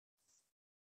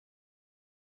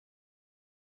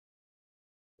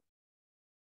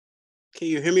Can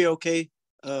you hear me okay?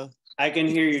 I can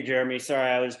hear you, Jeremy. Sorry,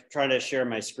 I was trying to share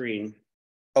my screen.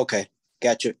 Okay,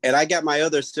 got you. And I got my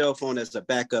other cell phone as a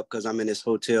backup because I'm in this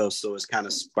hotel, so it's kind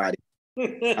of spotty.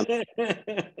 And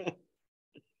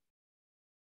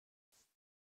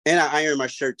I ironed my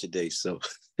shirt today, so.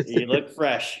 You look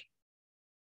fresh.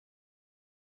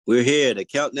 We're here. The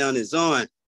countdown is on.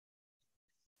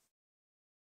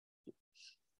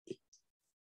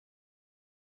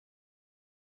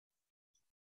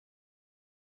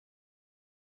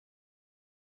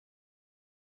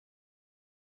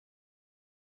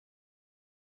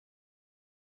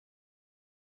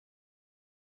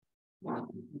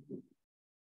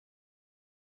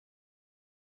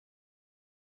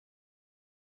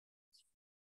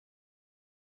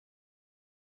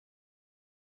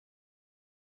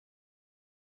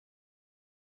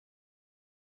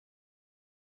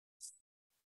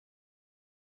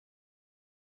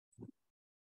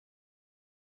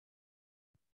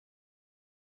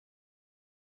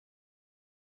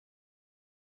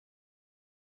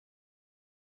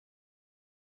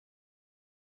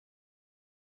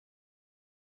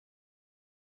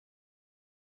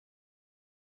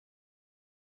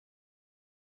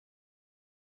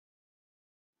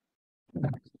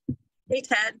 Hey,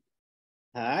 Ted.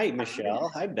 Hi, Michelle.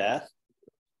 Hi, Beth.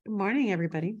 Good morning,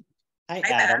 everybody. Hi,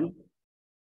 Adam.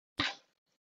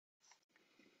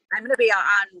 I'm going to be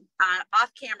on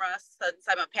off camera since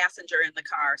I'm a passenger in the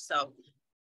car. So,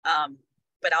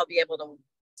 but I'll be able to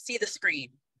see the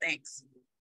screen. Thanks.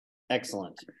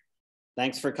 Excellent.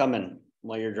 Thanks for coming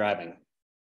while you're driving.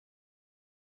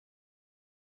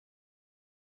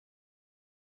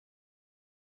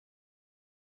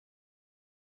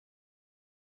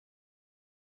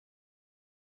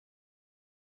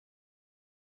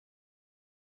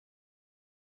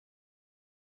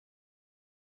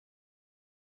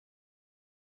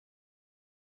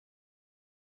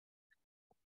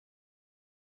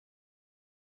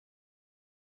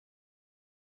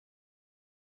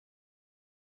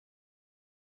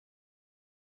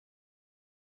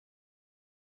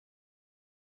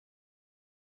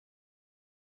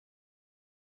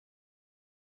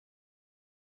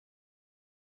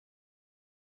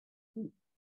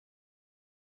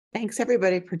 Thanks,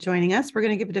 everybody, for joining us. We're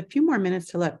going to give it a few more minutes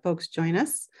to let folks join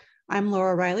us. I'm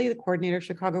Laura Riley, the coordinator of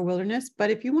Chicago Wilderness, but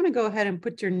if you want to go ahead and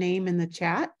put your name in the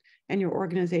chat and your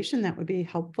organization, that would be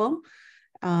helpful.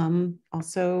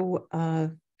 Also,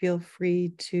 feel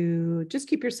free to just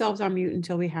keep yourselves on mute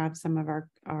until we have some of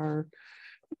our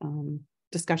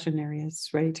discussion areas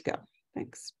ready to go.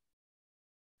 Thanks.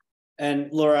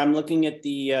 And Laura, I'm looking at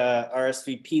the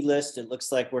RSVP list. It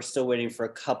looks like we're still waiting for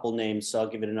a couple names, so I'll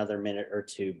give it another minute or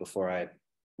two before I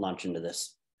launch into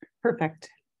this. Perfect.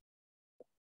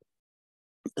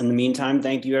 In the meantime,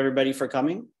 thank you everybody for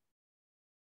coming.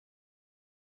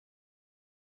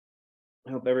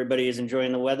 I hope everybody is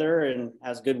enjoying the weather and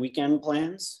has good weekend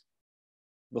plans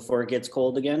before it gets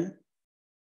cold again.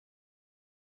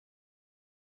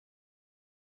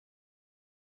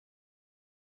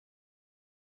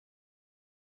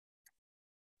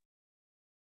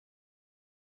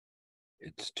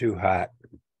 It's too hot.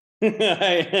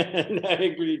 I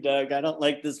agree, Doug. I don't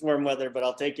like this warm weather, but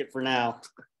I'll take it for now.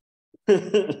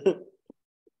 I'm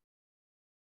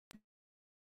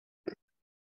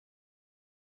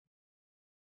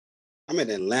in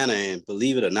Atlanta, and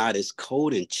believe it or not, it's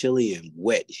cold and chilly and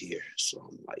wet here. So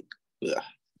I'm like, ugh.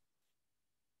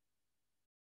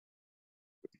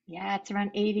 Yeah, it's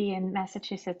around 80 in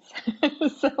Massachusetts.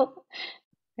 So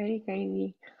very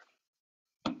crazy.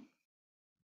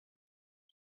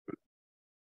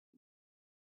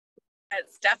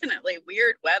 It's definitely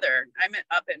weird weather. I'm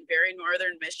up in very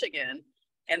northern Michigan,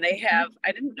 and they have,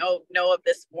 I didn't know of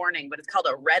this warning, but it's called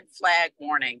a red flag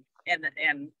warning. And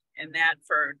that,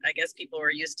 for, I guess people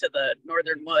are used to the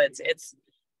northern woods, it's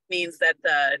means that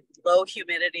the low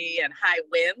humidity and high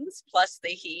winds plus the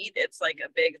heat, it's like a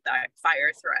big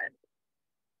fire threat.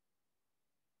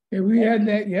 Yeah, we had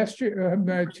that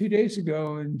yesterday, 2 days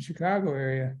ago in Chicago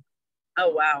area.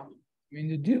 Oh, wow. I mean,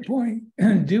 the dew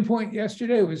point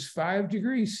yesterday was 5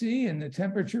 degrees C and the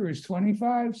temperature was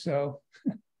 25. So,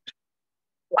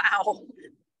 wow. All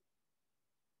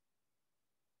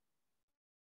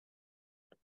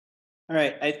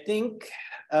right, I think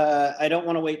I don't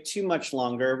want to wait too much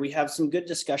longer. We have some good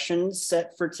discussions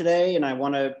set for today, and I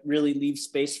want to really leave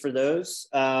space for those.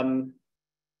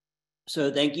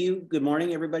 So thank you. Good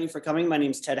morning, everybody, for coming. My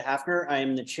name is Ted Hafner. I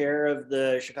am the chair of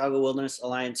the Chicago Wilderness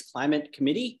Alliance Climate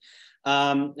Committee.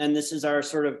 And this is our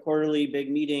sort of quarterly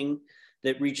big meeting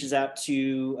that reaches out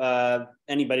to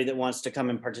anybody that wants to come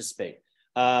and participate.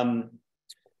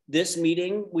 This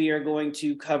meeting, we are going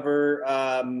to cover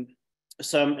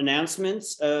some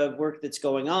announcements of work that's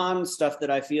going on, stuff that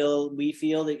we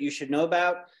feel that you should know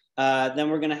about. Then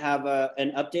we're going to have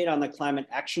an update on the Climate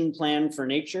Action Plan for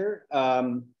Nature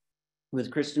with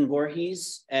Kristen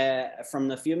Voorhees from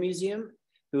the Field Museum,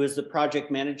 who is the project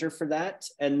manager for that.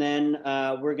 And then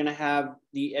we're going to have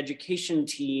the education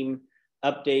team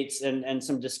updates and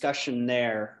some discussion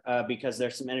there because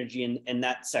there's some energy in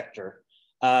that sector.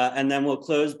 And then we'll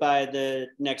close by the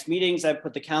next meetings. I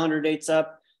put the calendar dates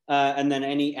up and then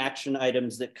any action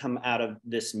items that come out of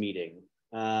this meeting.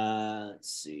 Let's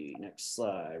see, next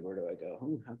slide. Where do I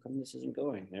go? How come this isn't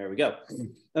going? There we go.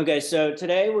 Okay, so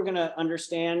today we're going to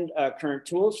understand current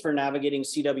tools for navigating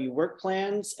CW work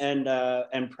plans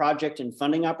and project and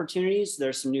funding opportunities.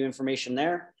 There's some new information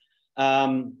there.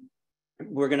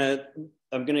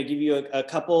 I'm gonna give you a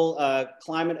couple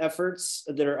climate efforts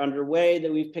that are underway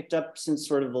that we've picked up since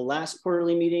sort of the last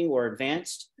quarterly meeting or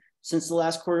advanced since the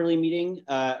last quarterly meeting.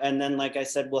 And then, like I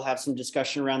said, we'll have some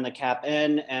discussion around the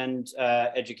CAPN and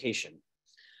education.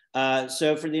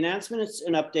 So for the announcements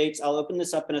and updates, I'll open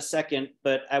this up in a second,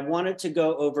 but I wanted to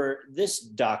go over this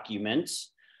document.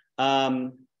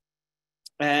 And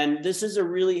this is a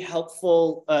really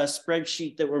helpful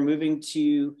spreadsheet that we're moving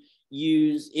to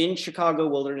use in Chicago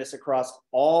Wilderness across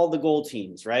all the goal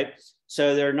teams, right?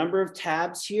 So there are a number of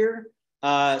tabs here.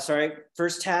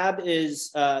 First tab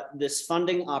is this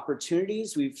funding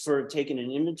opportunities. We've sort of taken an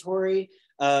inventory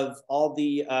of all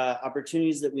the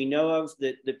opportunities that we know of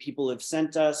that people have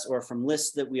sent us or from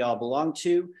lists that we all belong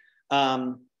to.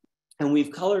 And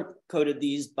we've color coded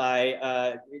these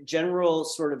by general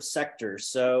sort of sectors.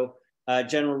 So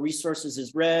general resources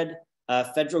is red,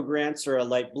 federal grants are a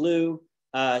light blue,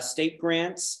 state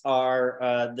grants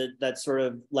are that sort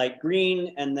of light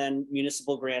green, and then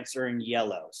municipal grants are in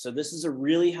yellow. So this is a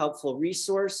really helpful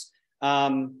resource.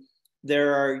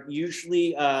 There are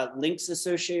usually links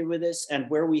associated with this, and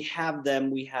where we have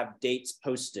them, we have dates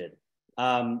posted.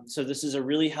 So this is a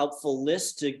really helpful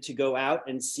list to go out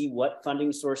and see what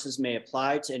funding sources may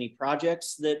apply to any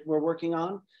projects that we're working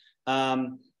on.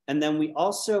 And then we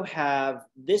also have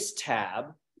this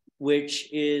tab, which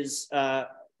is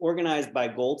organized by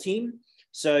goal team.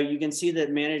 So you can see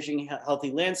that managing healthy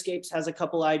landscapes has a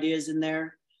couple ideas in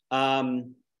there.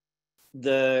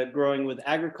 The growing with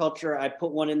agriculture, I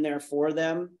put one in there for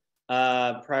them.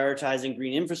 Prioritizing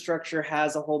green infrastructure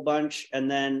has a whole bunch.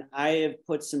 And then I have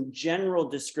put some general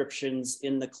descriptions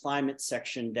in the climate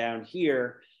section down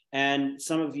here. And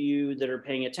some of you that are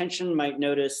paying attention might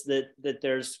notice that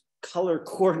there's color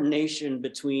coordination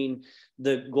between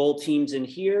the goal teams in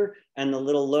here and the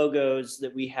little logos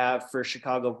that we have for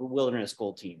Chicago Wilderness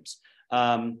goal teams.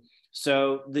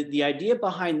 So the idea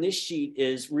behind this sheet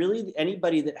is really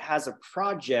anybody that has a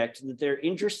project that they're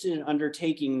interested in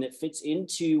undertaking that fits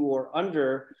into or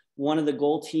under one of the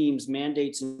goal teams'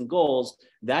 mandates and goals,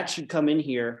 that should come in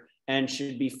here and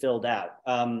should be filled out.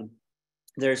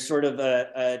 There's sort of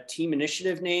a team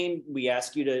initiative name. We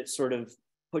ask you to sort of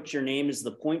put your name as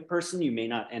the point person. You may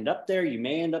not end up there. You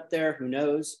may end up there, who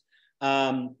knows?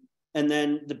 And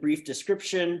then the brief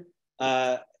description,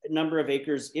 number of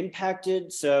acres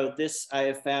impacted. So this I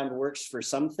have found works for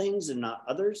some things and not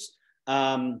others.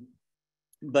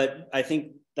 But I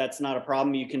think that's not a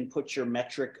problem. You can put your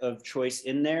metric of choice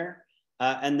in there.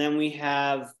 And then we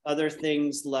have other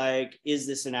things like, is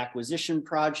this an acquisition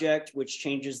project, which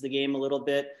changes the game a little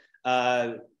bit,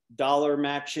 dollar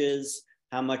matches,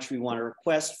 how much we want to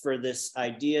request for this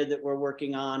idea that we're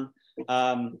working on,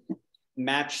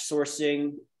 match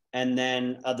sourcing, and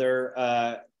then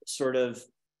other sort of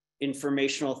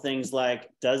informational things like,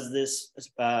 does this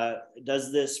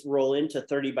roll into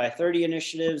 30 by 30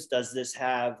 initiatives? Does this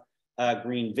have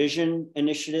green vision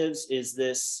initiatives? Is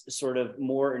this sort of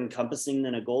more encompassing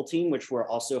than a goal team, which we're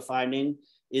also finding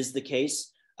is the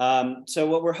case? So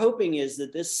what we're hoping is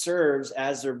that this serves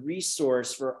as a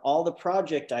resource for all the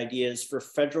project ideas for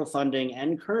federal funding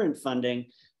and current funding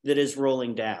that is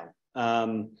rolling down.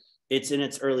 It's in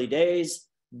its early days,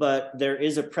 but there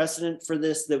is a precedent for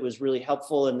this that was really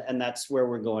helpful, and that's where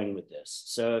we're going with this.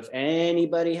 So if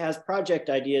anybody has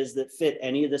project ideas that fit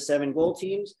any of the 7 goal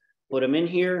teams, put them in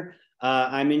here.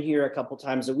 I'm in here a couple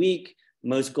times a week.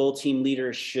 Most goal team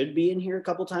leaders should be in here a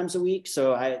couple times a week.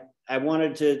 So I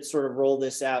wanted to sort of roll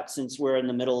this out since we're in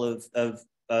the middle of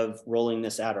rolling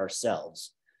this out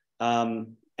ourselves.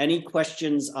 Any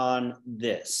questions on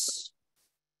this?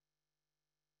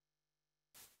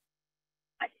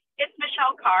 It's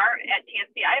Michelle Carr at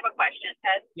TNC. I have a question,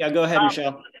 Ted. Yeah, go ahead,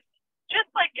 Michelle. Just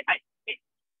like,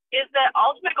 is the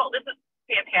ultimate goal, this is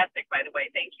fantastic, by the way,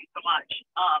 thank you so much.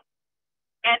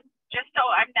 And just so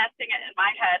I'm nesting it in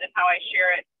my head and how I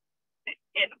share it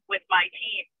with my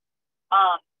team.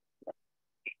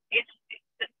 It's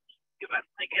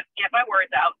like, get my words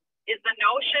out, is the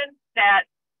notion that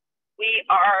we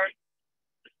are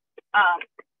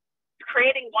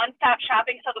creating one-stop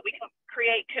shopping so that we can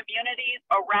create communities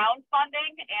around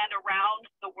funding and around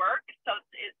the work. So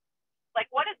it's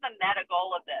like, what is the meta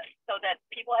goal of this? So that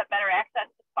people have better access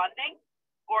to funding?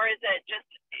 Or is it just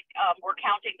we're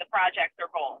counting the projects or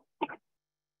goals?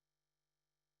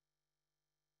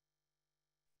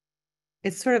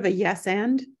 It's sort of a yes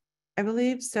and, I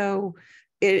believe. So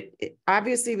it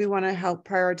obviously we want to help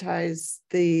prioritize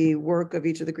the work of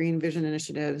each of the Green Vision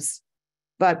initiatives,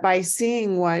 but by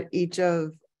seeing what each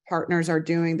of partners are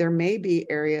doing, there may be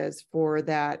areas for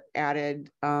that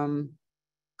added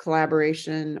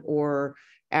collaboration, or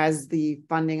as the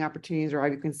funding opportunities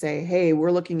arrive, you can say, hey,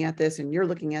 we're looking at this and you're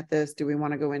looking at this. Do we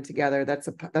want to go in together? That's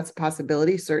a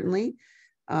possibility, certainly.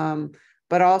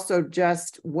 But also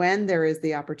just when there is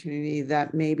the opportunity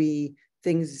that maybe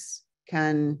things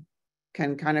can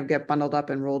kind of get bundled up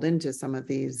and rolled into some of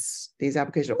these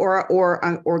applications, or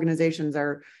organizations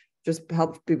are just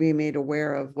help to be made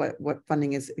aware of what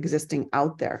funding is existing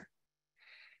out there.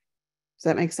 Does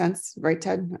that make sense? Right,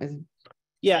 Ted?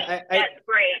 Yeah, that's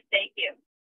great. Thank you.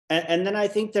 And then I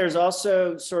think there's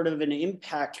also sort of an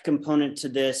impact component to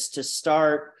this to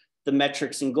start the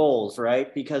metrics and goals,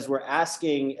 right? Because we're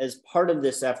asking as part of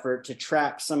this effort to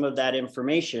track some of that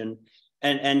information.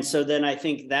 And so then I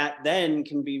think that then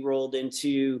can be rolled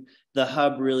into the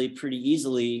hub really pretty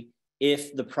easily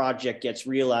if the project gets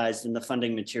realized and the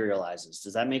funding materializes.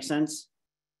 Does that make sense?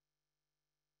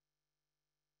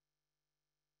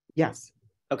 Yes.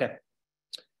 Okay.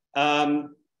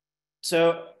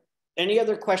 So any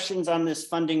other questions on this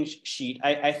funding sheet?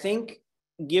 I think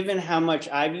given how much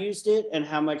I've used it and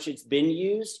how much it's been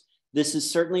used, this is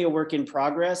certainly a work in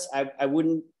progress. I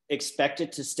wouldn't expect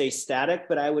it to stay static,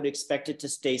 but I would expect it to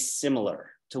stay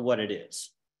similar to what it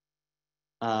is.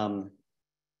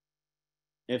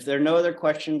 If there are no other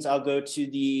questions, I'll go to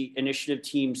the initiative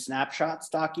team snapshots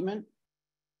document.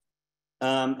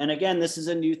 And again, this is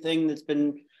a new thing that's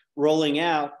been rolling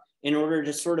out in order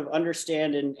to sort of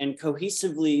understand and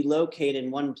cohesively locate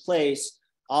in one place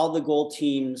all the goal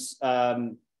teams'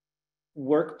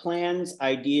 work plans,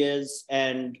 ideas,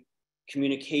 and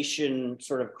communication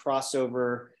sort of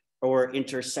crossover or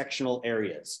intersectional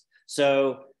areas.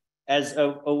 So as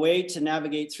a way to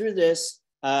navigate through this,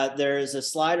 there is a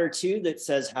slide or two that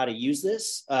says how to use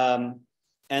this.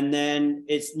 And then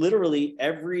it's literally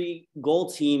every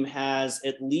goal team has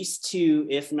at least 2,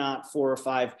 if not 4 or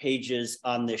 5 pages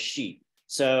on this sheet.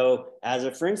 So as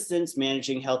for instance,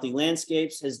 Managing Healthy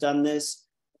Landscapes has done this.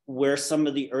 We're some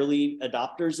of the early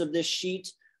adopters of this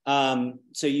sheet.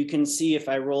 So you can see if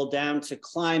I roll down to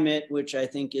climate, which I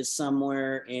think is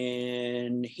somewhere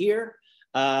in here,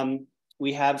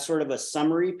 we have sort of a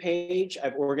summary page.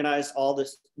 I've organized all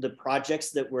the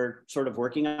projects that we're sort of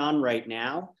working on right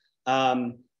now.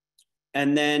 And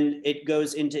then it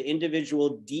goes into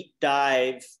individual deep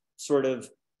dive sort of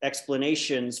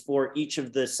explanations for each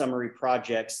of the summary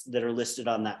projects that are listed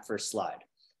on that first slide.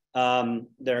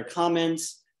 There are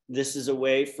comments. This is a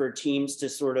way for teams to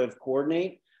sort of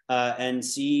coordinate and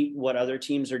see what other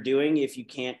teams are doing. If you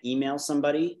can't email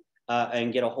somebody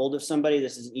and get a hold of somebody,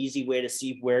 this is an easy way to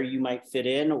see where you might fit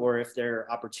in or if there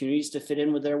are opportunities to fit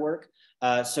in with their work.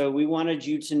 So we wanted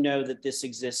you to know that this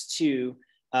exists too.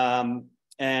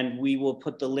 And we will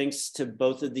put the links to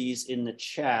both of these in the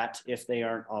chat if they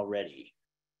aren't already.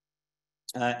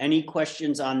 Any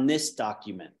questions on this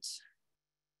document?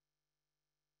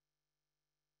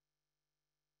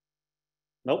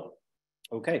 Nope.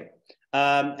 Okay.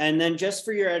 And then just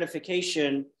for your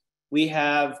edification, we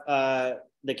have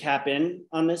the cap-in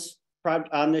on this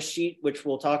sheet, which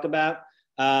we'll talk about.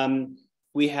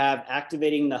 We have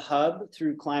activating the hub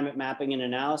through climate mapping and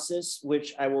analysis,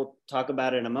 which I will talk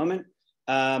about in a moment.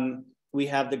 We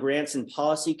have the grants and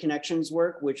policy connections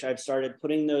work, which I've started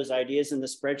putting those ideas in the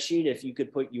spreadsheet. If you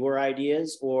could put your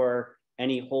ideas or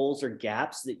any holes or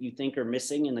gaps that you think are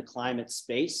missing in the climate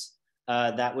space,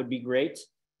 that would be great.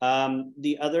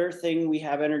 The other thing we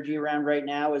have energy around right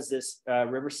now is this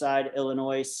Riverside,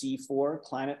 Illinois C4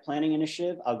 climate planning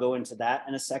initiative. I'll go into that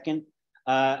in a second.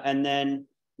 And then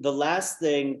the last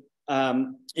thing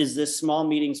is this small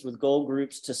meetings with goal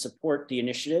groups to support the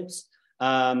initiatives.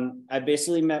 I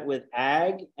basically met with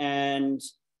AG and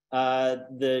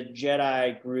the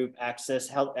JEDI group Accessing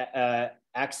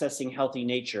Healthy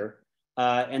Nature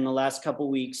in the last couple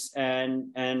of weeks.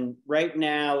 And right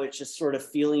now it's just sort of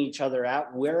feeling each other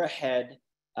out. We're ahead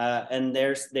and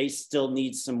they still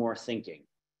need some more thinking.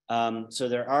 So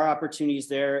there are opportunities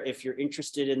there. If you're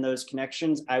interested in those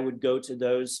connections, I would go to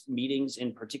those meetings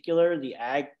in particular. The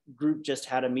ag group just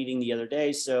had a meeting the other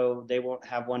day, so they won't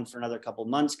have one for another couple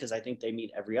months because I think they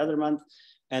meet every other month.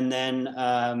 And then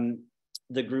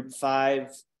the group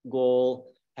 5 goal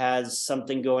has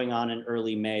something going on in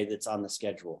early May that's on the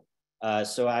schedule.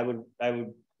 So I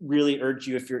would really urge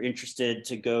you, if you're interested,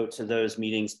 to go to those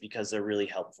meetings because they're really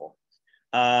helpful.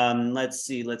 Let's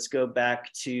see, let's go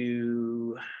back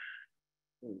to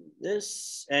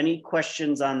this. Any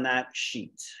questions on that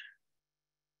sheet?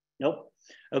 Nope.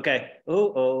 Okay.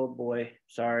 Oh boy.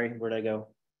 Sorry. Where'd I go?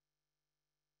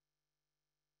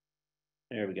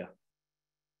 There we go.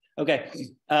 Okay.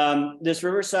 This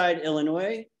Riverside,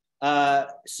 Illinois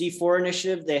C4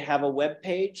 initiative, they have a web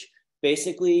page.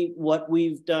 Basically, what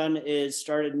we've done is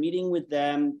started meeting with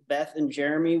them. Beth and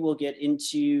Jeremy will get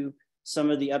into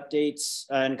some of the updates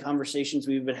and conversations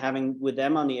we've been having with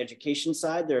them on the education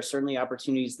side. There are certainly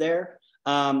opportunities there.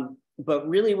 But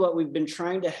really what we've been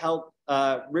trying to help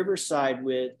Riverside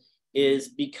with is,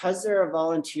 because they're a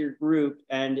volunteer group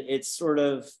and it's sort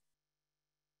of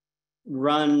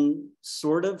run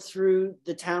sort of through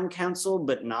the town council,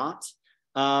 but not.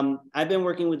 I've been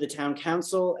working with the town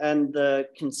council and the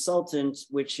consultant,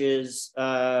 which is,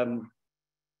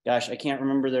 gosh, I can't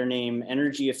remember their name,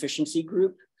 Energy Efficiency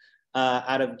Group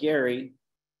out of Gary,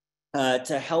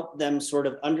 to help them sort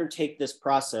of undertake this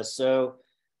process. So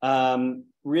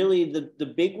really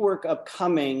the big work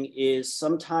upcoming is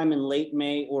sometime in late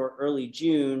May or early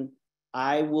June,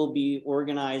 I will be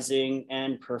organizing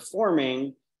and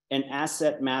performing an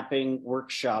asset mapping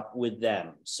workshop with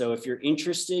them. So if you're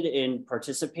interested in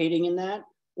participating in that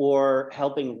or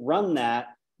helping run that,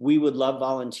 we would love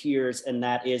volunteers, and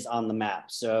that is on the map.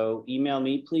 So email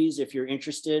me, please, if you're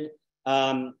interested.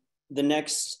 The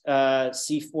next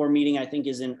C4 meeting, I think,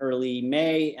 is in early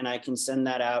May, and I can send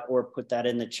that out or put that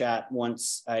in the chat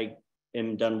once I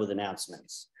am done with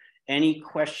announcements. Any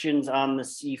questions on the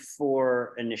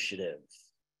C4 initiative?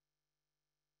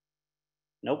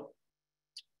 Nope.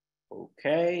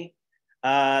 Okay.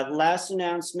 Last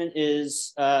announcement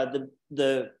is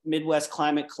the Midwest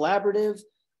Climate Collaborative.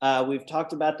 We've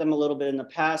talked about them a little bit in the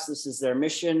past. This is their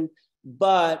mission.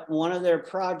 But one of their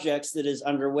projects that is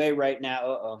underway right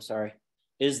now,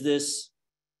 is this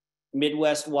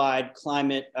Midwest-wide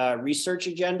climate research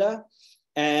agenda.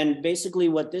 And basically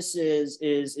what this is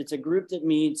it's a group that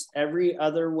meets every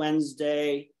other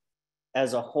Wednesday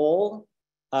as a whole.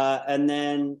 And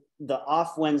then the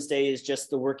off Wednesday is just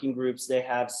the working groups. They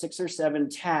have 6 or 7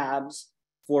 tabs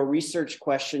for research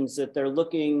questions that they're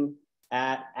looking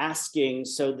at asking,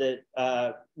 so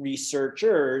that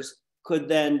researchers could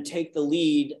then take the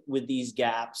lead with these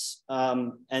gaps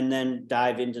and then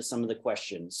dive into some of the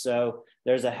questions. So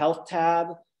there's a health tab,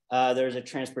 there's a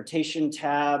transportation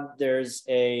tab, there's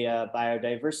a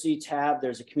biodiversity tab,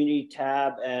 there's a community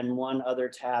tab, and one other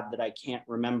tab that I can't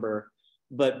remember.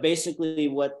 But basically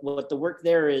what the work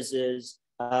there is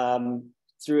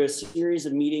through a series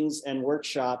of meetings and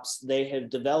workshops, they have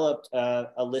developed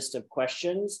a list of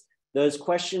questions. Those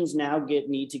questions now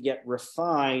need to get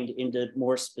refined into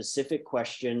more specific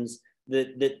questions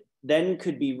that then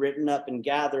could be written up and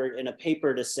gathered in a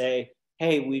paper to say,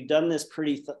 hey, we've done this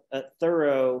pretty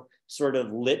thorough sort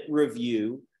of lit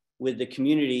review with the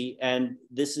community, and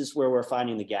this is where we're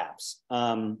finding the gaps.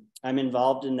 I'm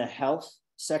involved in the health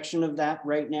section of that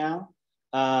right now.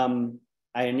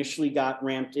 I initially got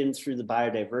ramped in through the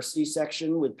biodiversity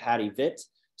section with Patty Vitt.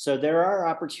 So there are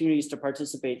opportunities to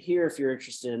participate here if you're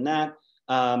interested in that.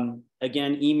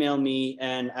 Again, email me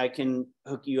and I can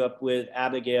hook you up with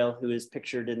Abigail, who is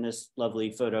pictured in this lovely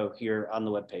photo here on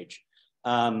the webpage.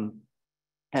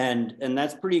 And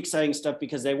that's pretty exciting stuff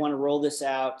because they want to roll this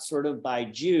out sort of by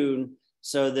June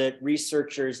so that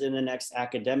researchers in the next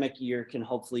academic year can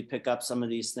hopefully pick up some of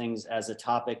these things as a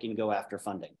topic and go after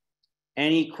funding.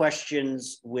 Any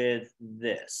questions with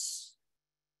this?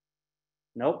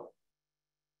 Nope.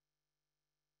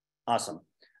 Awesome.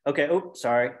 Okay. Oh,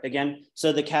 sorry. Again,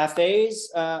 so the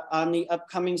cafes on the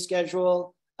upcoming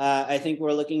schedule, I think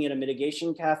we're looking at a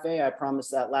mitigation cafe. I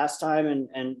promised that last time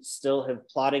and still have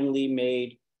ploddingly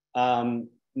made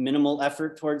minimal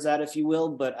effort towards that, if you will,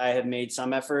 but I have made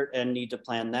some effort and need to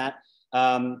plan that.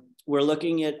 We're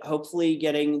looking at hopefully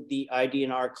getting the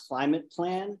IDNR climate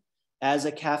plan as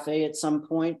a cafe at some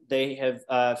point. They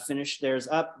have finished theirs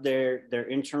up. Their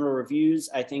internal reviews,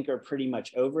 I think, are pretty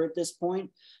much over at this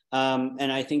point.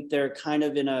 And I think they're kind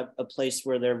of in a place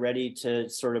where they're ready to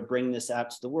sort of bring this out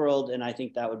to the world. And I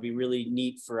think that would be really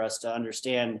neat for us to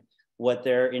understand what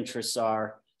their interests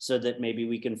are so that maybe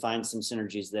we can find some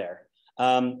synergies there.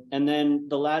 And then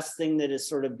the last thing that is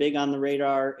sort of big on the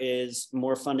radar is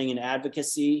more funding and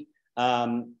advocacy.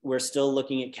 We're still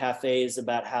looking at cafes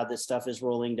about how this stuff is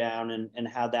rolling down and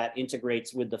how that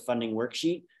integrates with the funding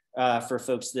worksheet for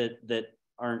folks that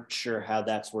aren't sure how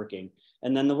that's working.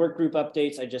 And then the work group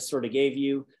updates I just sort of gave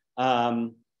you,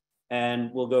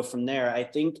 and we'll go from there. I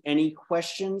think any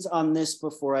questions on this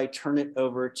before I turn it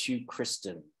over to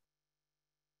Kristen?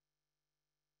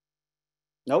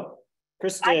 Nope.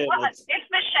 Kristen. It's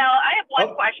Michelle. I have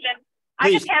one question.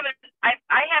 Please.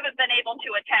 I haven't been able to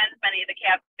attend many of the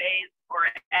cafes or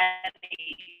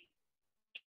any.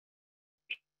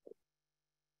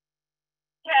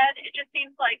 Ted, it just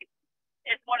seems like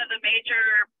it's one of the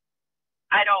major,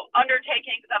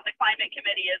 undertakings of the climate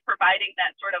committee is providing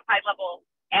that sort of high level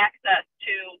access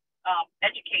to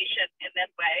education in this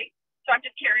way. So I'm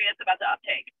just curious about the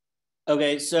uptake.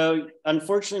 Okay, so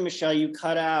unfortunately, Michelle, you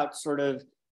cut out sort of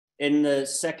in the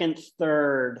second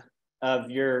third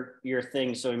of your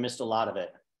thing, so we missed a lot of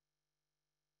it.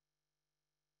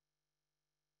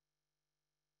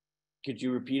 Could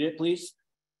you repeat it, please?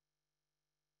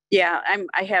 Yeah,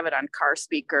 I have it on car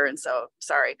speaker, and so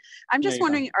sorry. I'm just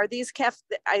wondering, are these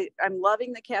I'm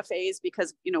loving the cafes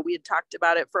because, you know, we had talked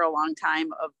about it for a long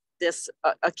time of this,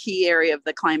 a key area of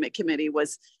the climate committee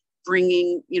was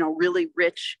bringing, you know, really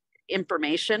rich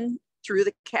information through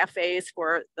the cafes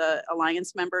for the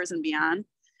Alliance members and beyond.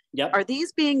 Yep. Are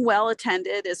these being well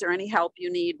attended? Is there any help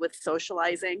you need with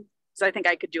socializing? So I think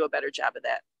I could do a better job of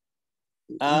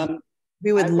that.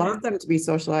 We would love them to be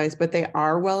socialized, but they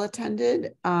are well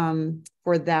attended.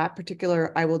 For that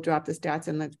particular, I will drop the stats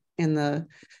in the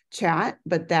chat,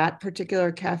 but that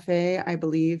particular cafe, I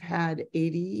believe, had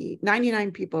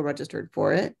 99 people registered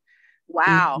for it.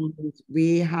 Wow. And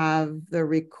we have the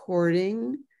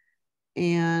recording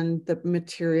and the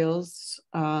materials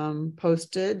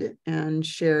posted and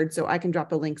shared. So I can drop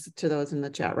the links to those in the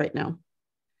chat right now.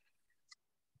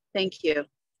 Thank you.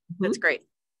 That's great.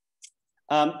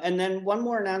 And then one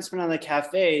more announcement on the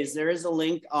cafes. There is a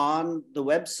link on the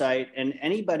website and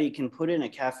anybody can put in a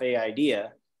cafe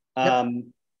idea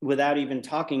without even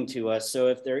talking to us. So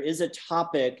if there is a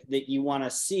topic that you want to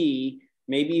see,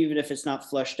 maybe even if it's not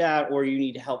flushed out or you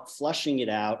need help flushing it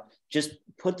out, just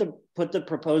put the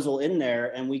proposal in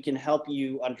there and we can help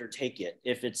you undertake it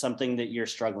if it's something that you're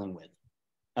struggling with.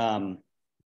 All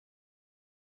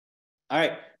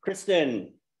right,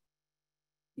 Kristen,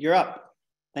 you're up.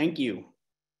 Thank you.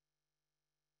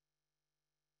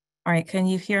 All right, can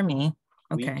you hear me?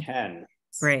 Okay. We can.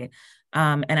 Great.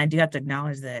 And I do have to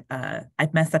acknowledge that I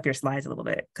messed up your slides a little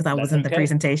bit because I was in the okay.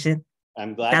 presentation.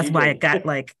 I'm glad That's you why did. it got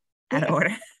like out of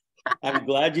order. I'm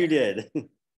glad you did.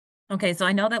 Okay, so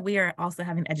I know that we are also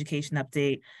having an education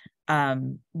update.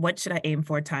 What should I aim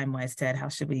for time-wise, Ted? How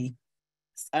should we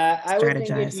I would think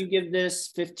if you give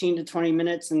this 15 to 20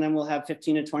 minutes and then we'll have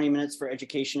 15 to 20 minutes for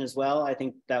education as well, I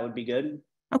think that would be good.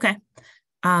 Okay.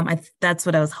 That's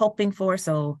what I was hoping for.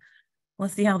 So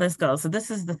let's see how this goes. So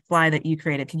this is the slide that you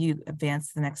created. Can you advance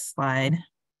to the next slide?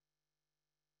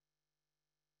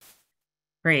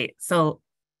 Great. So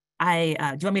do you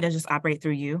want me to just operate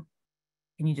through you?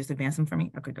 Can you just advance them for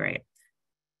me? Okay, great.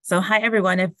 So hi,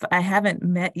 everyone. If I haven't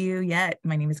met you yet,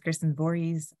 my name is Kristen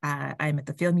Voorhees. I'm at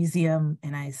the Field Museum,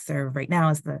 and I serve right now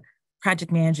as the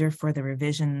project manager for the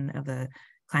revision of the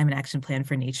Climate Action Plan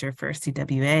for Nature for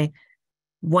CWA.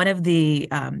 One of the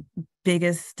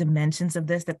biggest dimensions of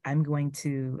this that I'm going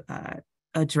to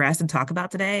address and talk about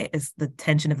today is the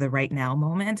tension of the right now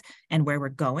moment and where we're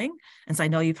going. And so I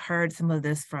know you've heard some of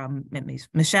this from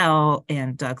Michelle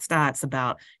and Doug Stotts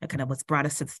about kind of what's brought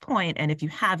us to this point. And if you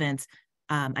haven't,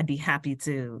 I'd be happy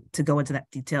to go into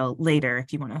that detail later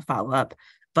if you want to follow up.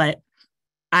 But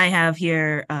I have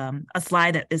here a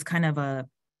slide that is kind of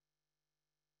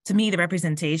to me, the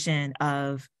representation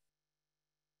of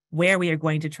where we are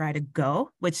going to try to go,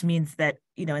 which means that,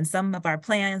 you know, in some of our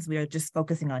plans, we are just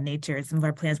focusing on nature. In some of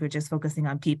our plans, we're just focusing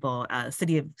on people.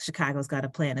 City of Chicago's got a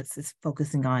plan. It's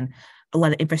focusing on a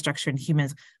lot of infrastructure and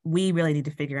humans. We really need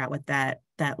to figure out what that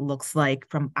looks like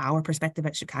from our perspective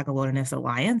at Chicago Wilderness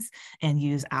Alliance and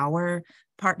use our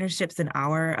partnerships and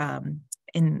our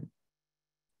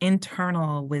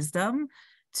internal wisdom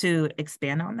to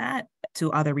expand on that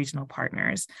to other regional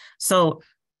partners. So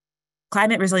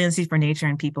climate resiliency for nature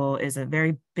and people is a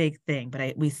very big thing,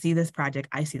 but we see this project,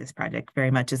 I see this project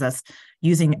very much as us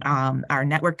using our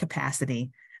network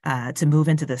capacity to move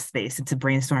into this space and to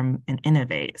brainstorm and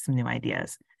innovate some new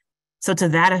ideas. So to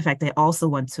that effect, I also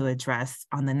want to address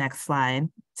on the next slide,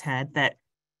 Ted, that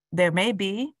there may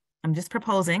be, I'm just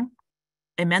proposing,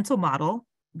 a mental model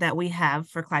that we have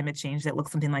for climate change that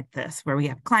looks something like this, where we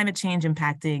have climate change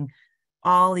impacting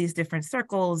all these different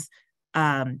circles.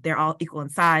 They're all equal in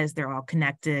size. They're all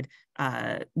connected.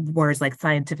 Words like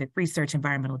scientific research,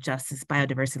 environmental justice,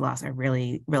 biodiversity loss are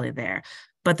really, really there.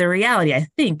 But the reality, I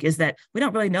think, is that we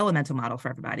don't really know a mental model for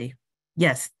everybody.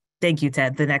 Yes, thank you,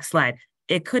 Ted. The next slide.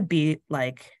 It could be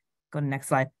like, go to the next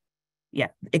slide. Yeah,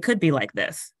 it could be like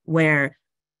this, where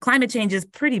climate change is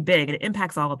pretty big and it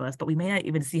impacts all of us, but we may not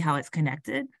even see how it's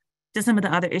connected to some of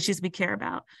the other issues we care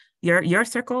about. Your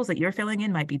circles that you're filling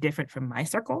in might be different from my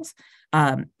circles.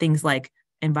 Things like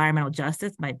environmental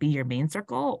justice might be your main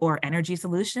circle, or energy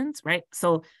solutions, right?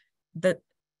 So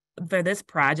for this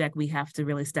project, we have to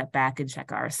really step back and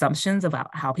check our assumptions about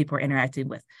how people are interacting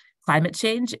with climate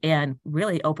change and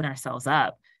really open ourselves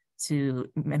up to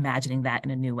imagining that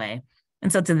in a new way.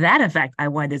 And so to that effect, I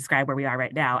wanted to describe where we are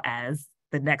right now as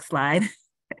the next slide,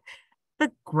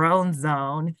 the grown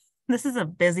zone. This is a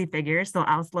busy figure, so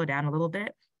I'll slow down a little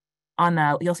bit. On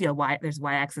the, you'll see there's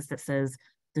y-axis that says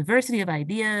diversity of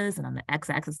ideas, and on the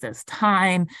x-axis says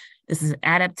time. This is an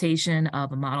adaptation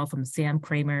of a model from Sam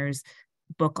Kramer's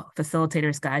book,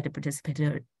 Facilitator's Guide to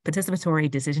Participatory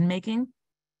Decision-Making.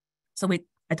 So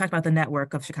I talked about the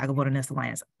network of Chicago Wilderness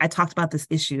Alliance. I talked about this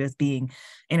issue as being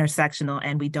intersectional,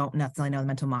 and we don't necessarily know the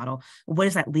mental model. What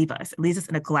does that leave us? It leaves us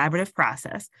in a collaborative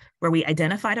process where we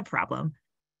identified a problem,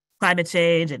 climate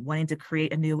change, and wanting to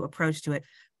create a new approach to it,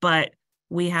 but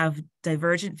we have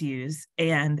divergent views,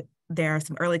 and there are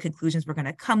some early conclusions we're going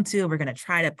to come to. We're going to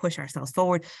try to push ourselves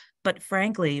forward. But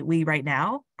frankly, we right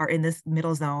now are in this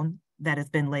middle zone that has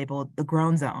been labeled the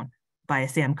grown zone by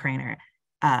Sam Kramer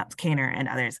and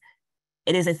others.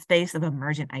 It is a space of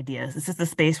emergent ideas. This is the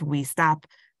space where we stop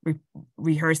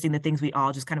rehearsing the things we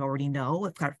all just kind of already know,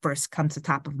 if that first comes to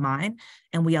top of mind,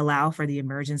 and we allow for the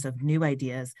emergence of new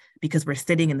ideas because we're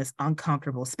sitting in this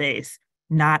uncomfortable space,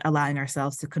 not allowing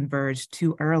ourselves to converge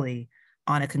too early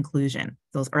on a conclusion,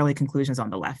 those early conclusions on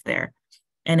the left there.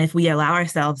 And if we allow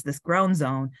ourselves this grown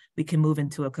zone, we can move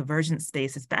into a convergent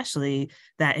space, especially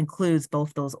that includes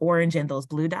both those orange and those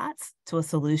blue dots, to a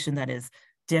solution that is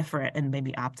different and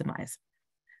maybe optimized.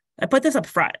 I put this up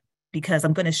front because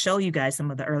I'm going to show you guys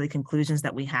some of the early conclusions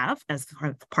that we have as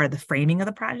part of the framing of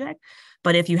the project.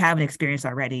 But if you haven't experienced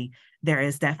already, there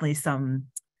is definitely some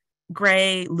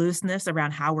gray looseness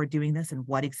around how we're doing this and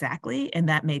what exactly, and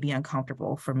that may be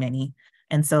uncomfortable for many.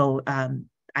 And so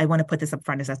I want to put this up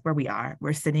front as that's where we are.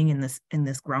 We're sitting in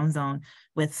this grown zone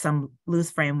with some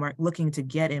loose framework, looking to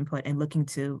get input and looking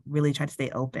to really try to stay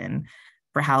open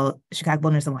for how Chicago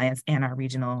Wilderness Alliance and our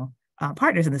regional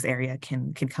partners in this area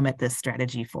can come at this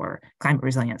strategy for climate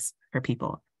resilience for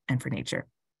people and for nature.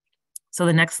 So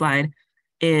the next slide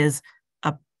is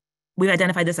we've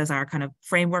identified this as our kind of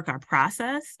framework, our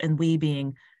process, and we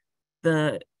being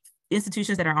the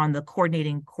institutions that are on the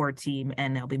coordinating core team,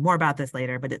 and there'll be more about this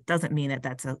later, but it doesn't mean that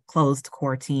that's a closed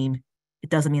core team. It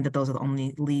doesn't mean that those are the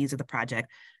only leads of the project.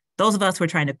 Those of us who are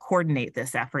trying to coordinate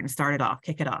this effort and start it off,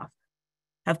 kick it off,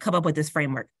 have come up with this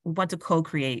framework. We want to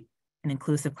co-create an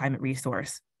inclusive climate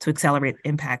resource to accelerate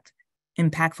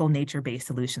impactful nature-based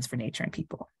solutions for nature and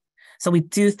people. So we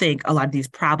do think a lot of these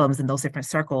problems in those different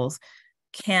circles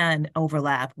can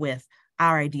overlap with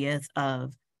our ideas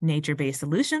of nature-based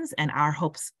solutions and our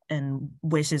hopes and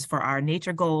wishes for our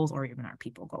nature goals or even our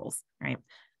people goals, right?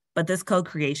 But this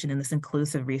co-creation and this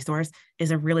inclusive resource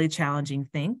is a really challenging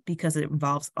thing because it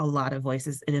involves a lot of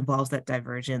voices. It involves that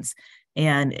divergence.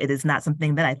 And it is not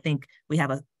something that I think we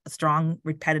have a strong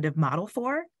repetitive model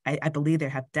for. I believe there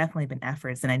have definitely been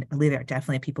efforts, and I believe there are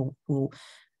definitely people who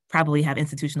probably have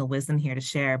institutional wisdom here to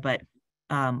share, but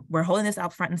we're holding this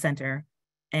out front and center.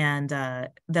 And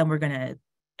then we're going to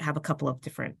have a couple of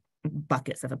different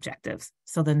buckets of objectives.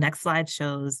 So the next slide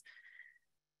shows,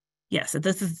 yes, so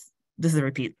this is a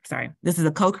repeat, sorry. This is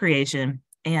a co-creation.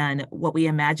 And what we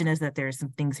imagine is that there's some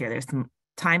things here. There's some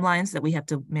timelines that we have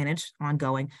to manage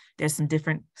ongoing. There's some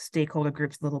different stakeholder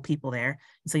groups, little people there.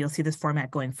 And so you'll see this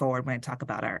format going forward when I talk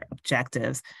about our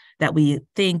objectives that we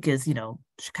think is,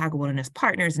 Chicago Wilderness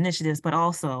Partners initiatives, but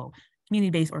also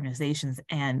community-based organizations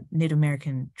and Native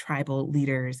American tribal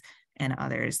leaders and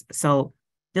others. So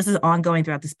this is ongoing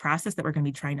throughout this process that we're going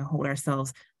to be trying to hold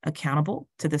ourselves accountable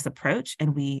to this approach.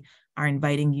 And we are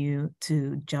inviting you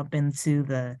to jump into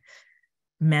the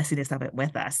messiness of it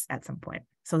with us at some point.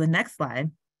 So the next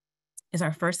slide is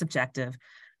our first objective,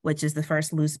 which is the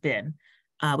first loose bin.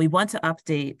 We want to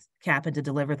update CAPA to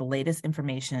deliver the latest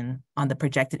information on the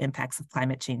projected impacts of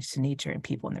climate change to nature and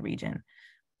people in the region.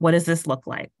 What does this look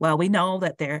like? Well, we know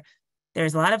that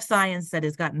there's a lot of science that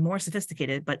has gotten more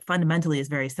sophisticated, but fundamentally is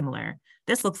very similar.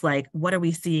 This looks like, what are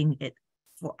we seeing it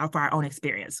for our own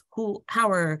experience?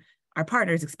 How are our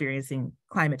partners experiencing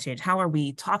climate change? How are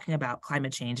we talking about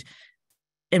climate change?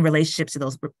 in relationship to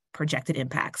those projected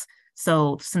impacts.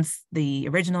 So since the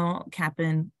original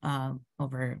CAPN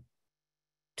over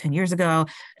 10 years ago,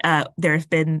 there has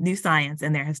been new science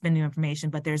and there has been new information,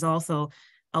 but there's also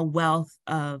a wealth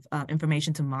of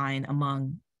information to mine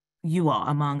among you all,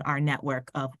 among our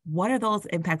network of what are those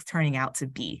impacts turning out to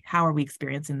be? How are we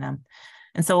experiencing them?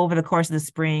 And so over the course of the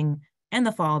spring and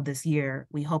the fall of this year,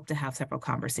 we hope to have several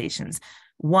conversations,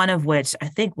 one of which I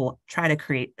think we'll try to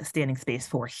create a standing space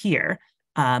for here.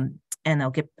 And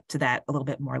I'll get to that a little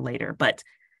bit more later. But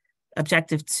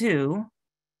objective 2,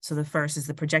 so the first is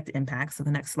the projected impact. So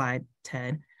the next slide,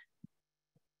 Ted,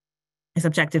 is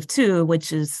objective 2,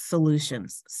 which is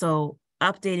solutions. So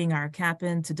updating our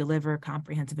CAPN to deliver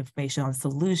comprehensive information on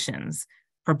solutions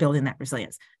for building that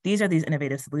resilience. These are these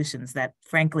innovative solutions that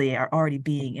frankly are already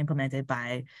being implemented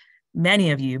by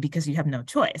many of you because you have no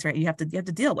choice, right? You have to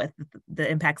deal with the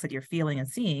impacts that you're feeling and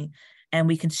seeing, and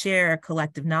we can share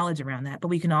collective knowledge around that, but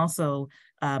we can also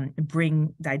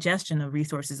bring digestion of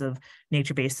resources of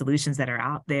nature-based solutions that are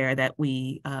out there that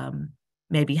we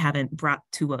maybe haven't brought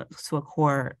to a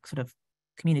core sort of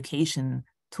communication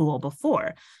tool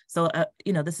before. So,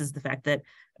 this is the fact that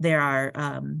there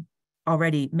are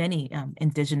already many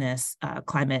indigenous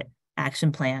climate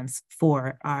action plans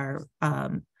for our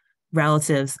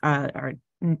relatives,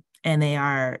 and they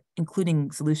are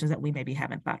including solutions that we maybe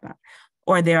haven't thought about.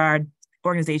 Or there are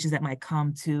organizations that might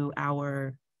come to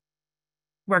our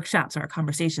workshops or our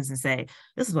conversations and say,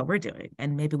 this is what we're doing.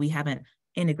 And maybe we haven't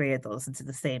integrated those into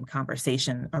the same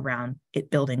conversation around it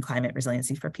building climate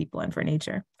resiliency for people and for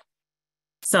nature.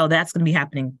 So that's going to be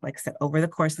happening, like I said, over the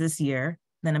course of this year.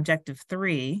 Then objective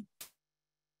 3,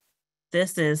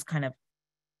 this is kind of,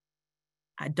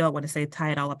 I don't want to say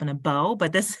tie it all up in a bow,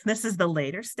 but this is the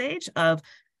later stage of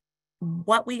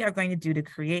what we are going to do to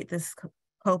create this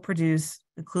co-produced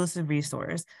inclusive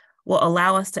resource will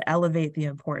allow us to elevate the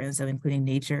importance of including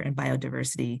nature and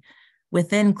biodiversity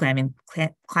within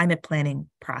climate planning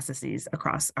processes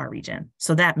across our region.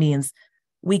 So that means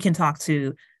we can talk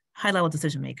to high-level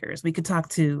decision makers. We could talk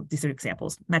to, these are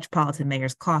examples, Metropolitan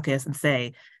Mayor's Caucus, and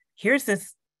say, here's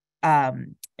this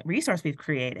resource we've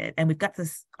created, and we've got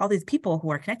all these people who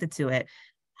are connected to it.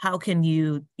 How can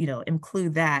you,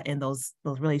 include that in those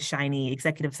really shiny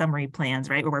executive summary plans,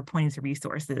 right, where we're pointing to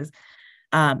resources?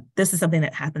 This is something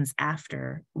that happens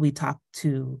after we talk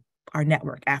to our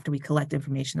network, after we collect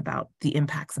information about the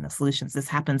impacts and the solutions. This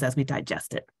happens as we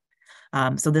digest it.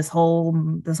 So this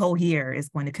whole year is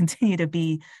going to continue to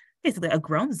be basically a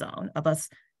grown zone of us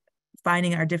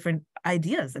finding our different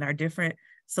ideas and our different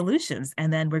solutions.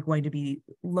 And then we're going to be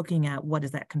looking at what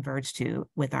does that converge to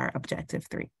with our objective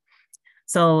 3.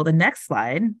 So the next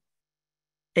slide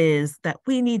is that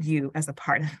we need you as a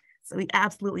part of it. So we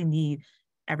absolutely need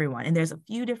everyone. And there's a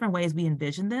few different ways we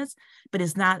envision this, but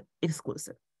it's not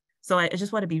exclusive. So I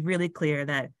just want to be really clear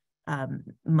that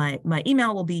my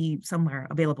email will be somewhere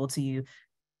available to you.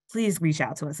 Please reach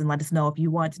out to us and let us know if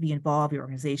you want to be involved in your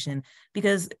organization,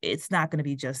 because it's not going to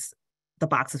be just the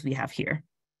boxes we have here.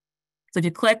 So if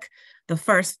you click, the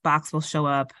first box will show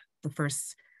up, the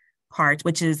first part,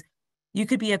 which is you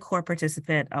could be a core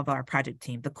participant of our project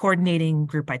team, the coordinating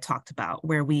group I talked about,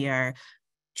 where we are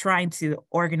trying to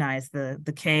organize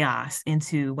the chaos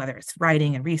into whether it's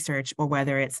writing and research or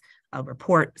whether it's a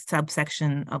report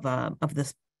subsection of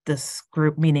this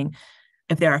group, meaning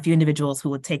if there are a few individuals who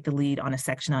would take the lead on a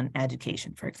section on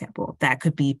education, for example, that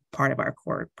could be part of our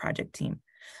core project team.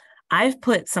 I've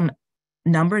put some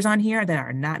numbers on here that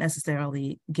are not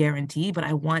necessarily guaranteed, but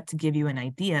I want to give you an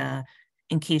idea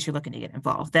in case you're looking to get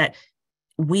involved, that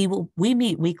we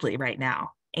meet weekly right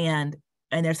now, and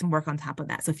there's some work on top of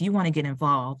that. So if you want to get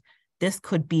involved, this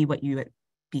could be what you would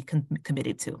be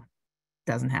committed to.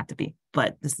 Doesn't have to be,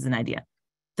 but this is an idea.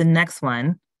 The next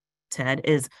one, Ted,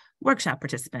 is workshop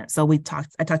participant. So I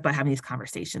talked about having these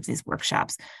conversations, these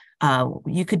workshops.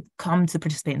 You could come to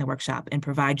participate in the workshop and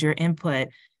provide your input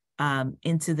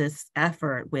into this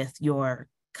effort with your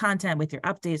content, with your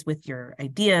updates, with your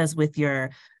ideas, with your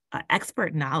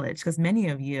expert knowledge, because many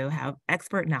of you have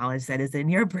expert knowledge that is in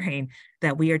your brain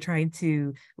that we are trying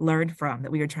to learn from,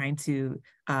 that we are trying to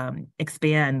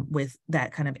expand with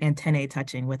that kind of antennae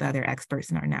touching with other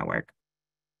experts in our network.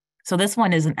 So this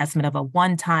one is an estimate of a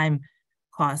one-time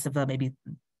cost of maybe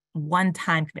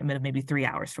one-time commitment of maybe 3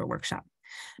 hours for a workshop.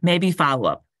 Maybe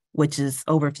follow-up, which is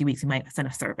over a few weeks, you might send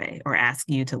a survey or ask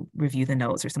you to review the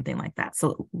notes or something like that.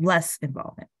 So less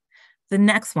involvement. The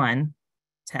next one,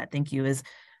 Ted, thank you, is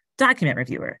document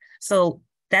reviewer. So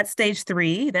that's stage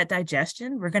 3, that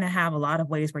digestion. We're going to have a lot of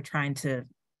ways we're trying to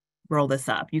roll this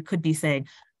up. You could be saying,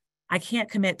 I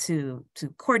can't commit to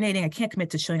coordinating. I can't commit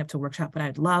to showing up to a workshop, but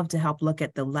I'd love to help look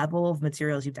at the level of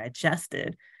materials you've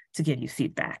digested to give you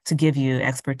feedback, to give you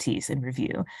expertise and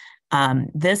review.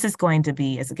 This is going to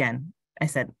be, as again, I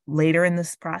said, later in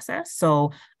this process.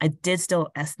 So I did still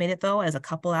estimate it though as a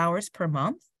couple hours per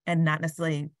month, and not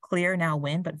necessarily clear now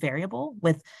when, but variable,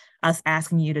 with us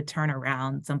asking you to turn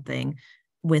around something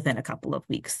within a couple of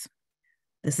weeks.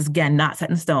 This is, again, not set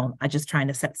in stone. I'm just trying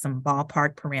to set some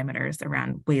ballpark parameters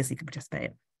around ways you can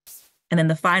participate. And then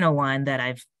the final one that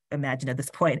I've imagined at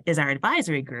this point is our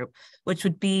advisory group, which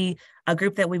would be a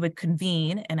group that we would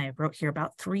convene. And I wrote here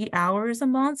about 3 hours a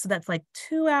month. So that's like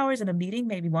 2 hours in a meeting,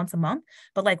 maybe once a month,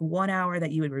 but like 1 hour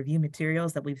that you would review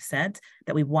materials that we've sent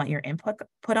that we want your input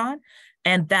put on.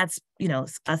 And that's, you know,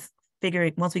 us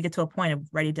figuring once we get to a point of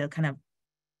ready to kind of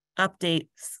update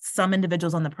some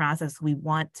individuals on the process who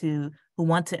want to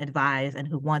advise and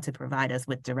who want to provide us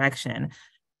with direction,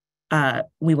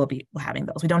 we will be having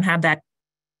those. We don't have that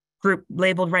group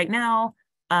labeled right now.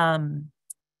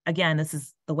 Again, this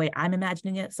is the way I'm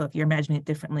imagining it. So if you're imagining it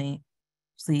differently,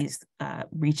 please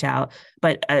reach out.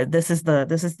 But this is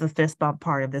the fist bump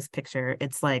part of this picture.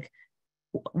 It's like,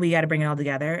 we got to bring it all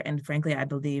together. And frankly, I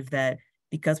believe that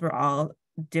because we're all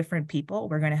different people,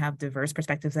 we're going to have diverse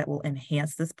perspectives that will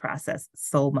enhance this process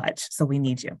so much. So we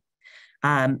need you.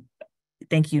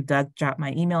 Thank you, Doug. Drop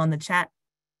my email in the chat.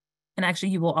 And actually,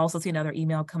 you will also see another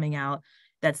email coming out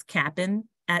that's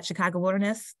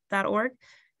capn@chicagowilderness.org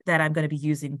that I'm going to be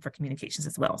using for communications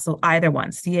as well. So either one,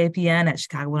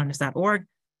 capn@chicagowilderness.org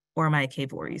or my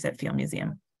Voorhees at Field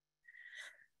Museum.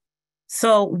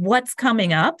 So what's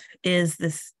coming up is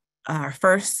this our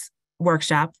first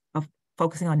workshop of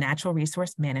focusing on natural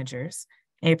resource managers,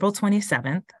 April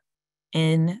 27th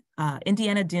in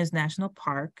Indiana Dunes National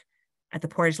Park at the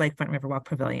Portage Lakefront Riverwalk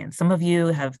Pavilion. Some of you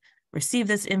have received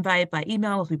this invite by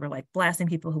email. We were like blasting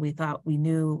people who we thought we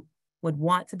knew would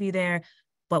want to be there,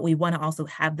 but we want to also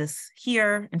have this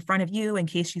here in front of you in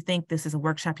case you think this is a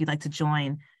workshop you'd like to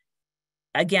join.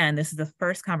 Again, this is the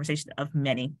first conversation of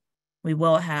many. We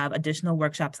will have additional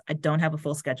workshops. I don't have a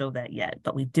full schedule of that yet,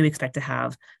 but we do expect to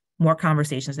have more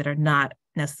conversations that are not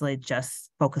necessarily just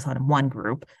focused on one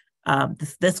group.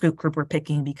 This group we're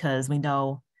picking because we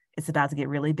know it's about to get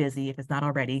really busy, if it's not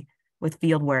already, with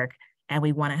field work. And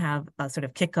we want to have a sort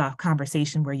of kickoff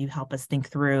conversation where you help us think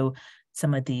through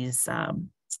some of these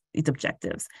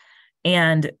objectives.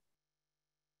 And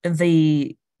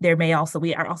we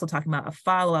are also talking about a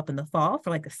follow-up in the fall for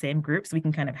like the same group, so we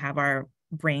can kind of have our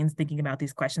brains thinking about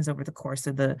these questions over the course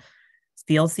of the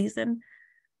field season.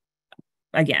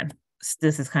 Again,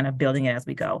 this is kind of building it as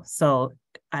we go. So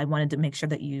I wanted to make sure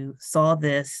that you saw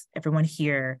this, everyone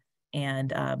here,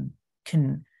 and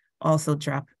can also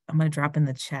I'm going to drop in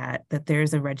the chat that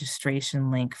there's a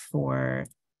registration link for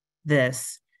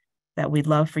this that we'd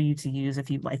love for you to use if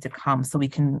you'd like to come, so we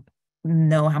can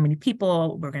know how many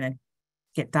people. We're going to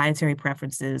get dietary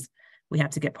preferences. We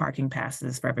have to get parking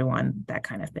passes for everyone, that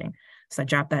kind of thing. So I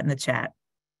dropped that in the chat.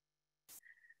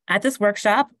 At this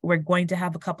workshop, we're going to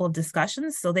have a couple of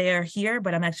discussions. So they are here,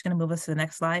 but I'm actually going to move us to the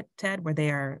next slide, Ted, where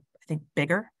they are, I think,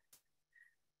 bigger.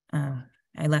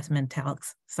 I left them in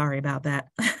italics. Sorry about that.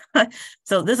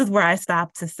 So this is where I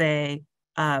stopped to say,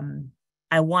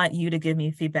 I want you to give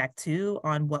me feedback too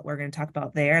on what we're going to talk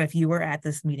about there. And if you were at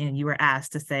this meeting and you were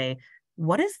asked to say,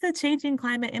 what is the changing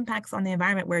climate impacts on the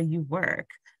environment where you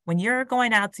work? When you're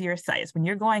going out to your sites, when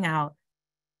you're going out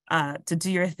to do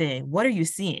your thing, what are you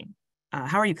seeing?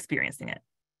 How are you experiencing it?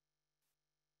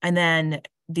 And then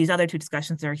these other two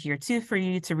discussions are here too for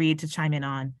you to read, to chime in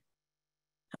on.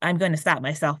 I'm going to stop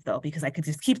myself though, because I could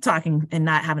just keep talking and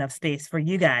not have enough space for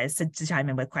you guys to chime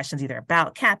in with questions either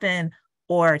about CAPN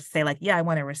or to say like, yeah, I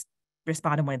want to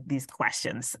respond to one of these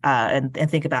questions and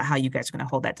think about how you guys are going to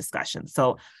hold that discussion.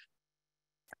 So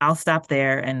I'll stop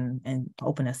there and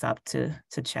open us up to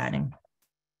chatting.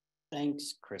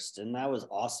 Thanks, Kristen. That was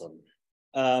awesome.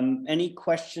 Any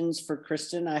questions for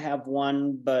Kristen? I have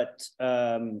one, but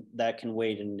that can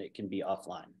wait and it can be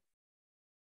offline.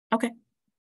 Okay.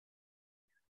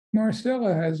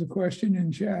 Marcella has a question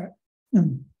in chat.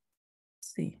 Let's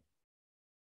see.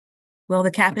 Will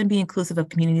the CAPN be inclusive of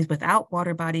communities without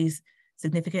water bodies,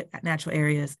 significant natural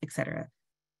areas, etc.?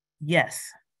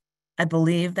 Yes. I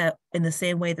believe that in the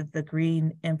same way that the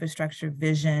green infrastructure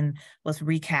vision was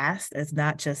recast as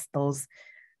not just those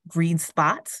green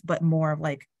spots, but more of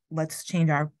like, let's change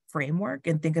our framework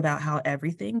and think about how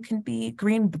everything can be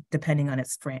green depending on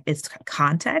its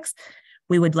context.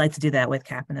 We would like to do that with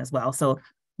CAPN as well. So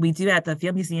we do at the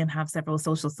Field Museum have several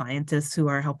social scientists who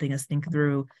are helping us think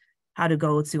through how to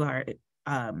go to our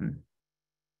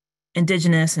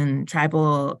Indigenous and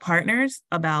tribal partners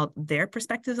about their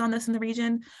perspectives on this in the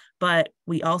region, but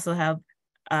we also have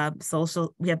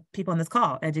we have people on this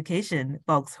call, education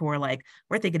folks who are like,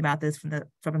 we're thinking about this from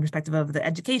a perspective of the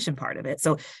education part of it.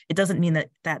 So it doesn't mean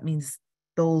that means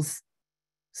those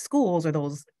schools or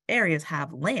those areas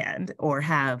have land or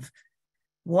have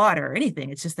water or anything.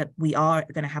 It's just that we are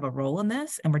going to have a role in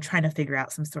this, and we're trying to figure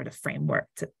out some sort of framework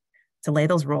to lay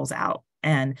those roles out.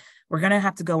 And we're going to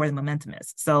have to go where the momentum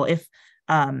is. So if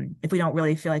we don't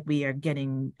really feel like we are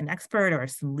getting an expert or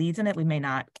some leads in it, we may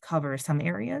not cover some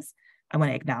areas. I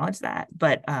want to acknowledge that.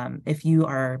 But if you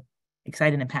are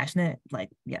excited and passionate,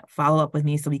 follow up with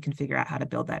me so we can figure out how to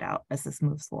build that out as this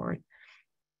moves forward.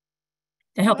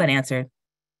 I hope that answered,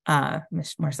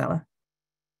 Ms. Marcella.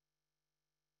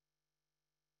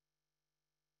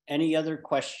 Any other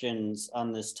questions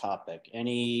on this topic?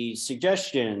 Any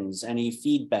suggestions, any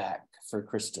feedback for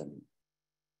Kristen?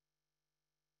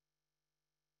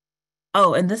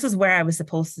 Oh, and this is where I was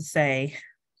supposed to say,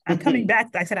 I'm coming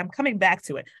back. I said, I'm coming back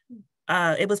to it.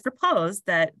 It was proposed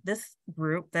that this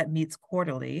group that meets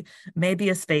quarterly may be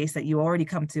a space that you already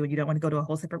come to and you don't want to go to a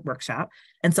whole separate workshop.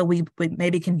 And so we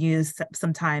maybe can use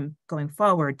some time going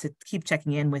forward to keep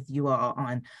checking in with you all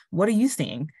on what are you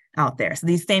seeing out there? So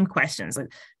these same questions,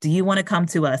 like, do you want to come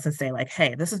to us and say like,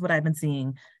 hey, this is what I've been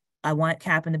seeing. I want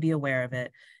CAPN to be aware of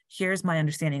it. Here's my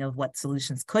understanding of what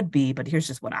solutions could be, but here's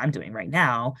just what I'm doing right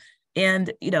now.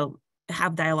 And,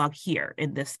 have dialogue here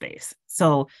in this space.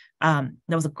 So that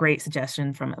was a great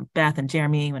suggestion from Beth and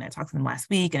Jeremy when I talked to them last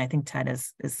week. And I think Ted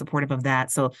is supportive of that.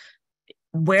 So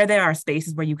where there are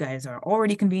spaces where you guys are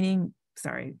already convening,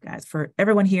 sorry guys, for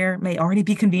everyone here may already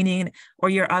be convening, or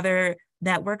your other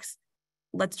networks,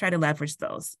 let's try to leverage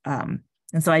those. And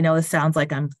so I know this sounds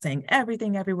like I'm saying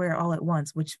everything everywhere all at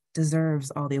once, which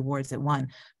deserves all the awards it won,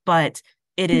 but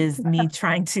it is me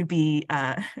trying to be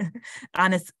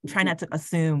honest, try not to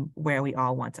assume where we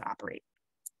all want to operate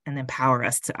and empower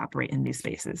us to operate in new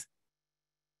spaces.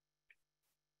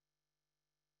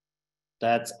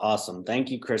 That's awesome. Thank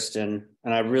you, Kristen.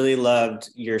 And I really loved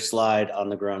your slide on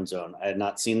the grown zone. I had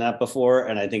not seen that before,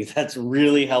 and I think that's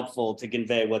really helpful to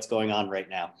convey what's going on right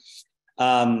now.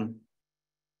 All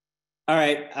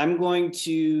right, I'm going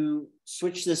to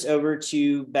switch this over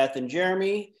to Beth and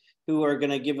Jeremy, who are going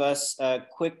to give us a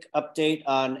quick update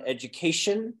on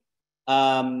education.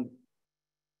 Beth,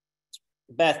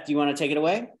 do you want to take it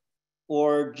away?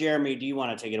 Or Jeremy, do you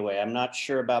want to take it away? I'm not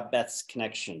sure about Beth's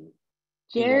connection.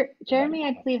 Jeremy,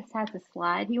 I believe, has a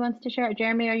slide he wants to share.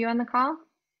 Jeremy, are you on the call?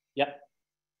 Yep.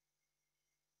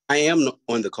 I am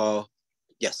on the call.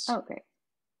 Yes. Oh, great.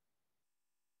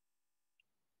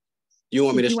 You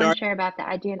want me to start? You want to share about the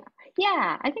idea?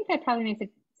 Yeah, I think that probably makes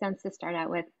sense to start out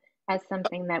with as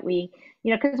something that we,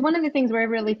 because one of the things we're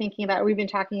really thinking about, we've been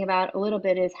talking about a little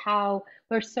bit, is how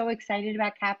we're so excited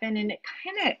about CAPN, and it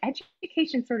kind of,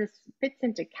 education sort of fits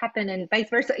into CAPN and vice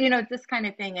versa, this kind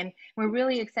of thing. And we're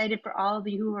really excited for all of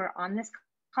you who are on this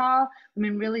call. I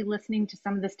mean, really listening to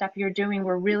some of the stuff you're doing.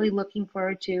 We're really looking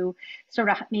forward to sort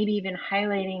of maybe even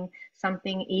highlighting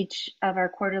something each of our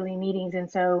quarterly meetings. And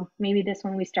so maybe this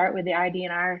one we start with the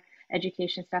IDNR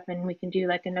education stuff, and we can do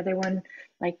like another one,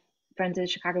 like Friends of the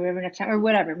Chicago River next time, or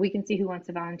whatever. We can see who wants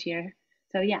to volunteer.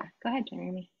 So yeah, go ahead,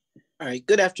 Jeremy. All right.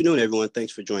 Good afternoon, everyone.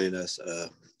 Thanks for joining us.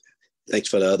 Thanks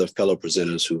for the other fellow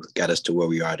presenters who got us to where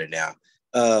we are now.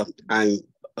 I'm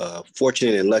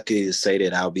fortunate and lucky to say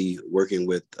that I'll be working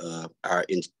with our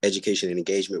education and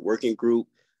engagement working group.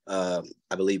 I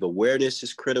believe awareness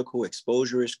is critical,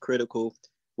 exposure is critical,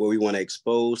 where we want to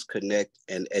expose, connect,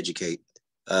 and educate.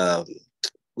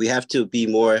 We have to be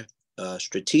more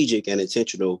strategic and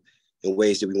intentional in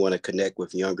ways that we want to connect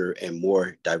with younger and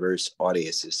more diverse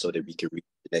audiences so that we can reach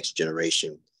the next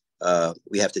generation.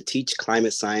 We have to teach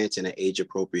climate science in an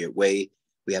age-appropriate way.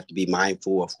 We have to be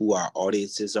mindful of who our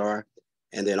audiences are.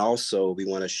 And then also we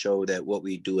want to show that what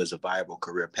we do is a viable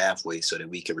career pathway so that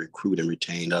we can recruit and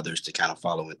retain others to kind of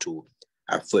follow into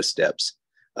our footsteps.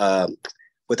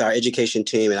 With our education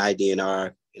team and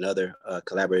IDNR and other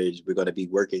collaborators, we're going to be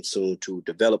working soon to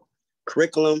develop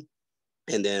curriculum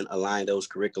and then align those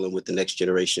curriculum with the next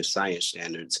generation science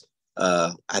standards.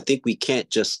 I think we can't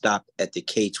just stop at the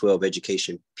K-12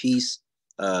 education piece.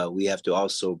 We have to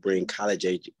also bring college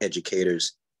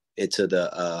educators into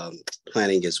the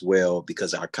planning as well,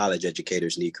 because our college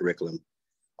educators need curriculum.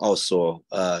 Also,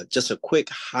 just a quick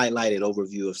highlight and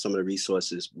overview of some of the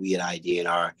resources we at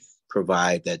IDNR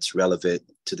provide that's relevant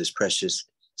to this precious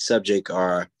subject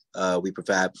are we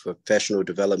provide professional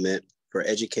development for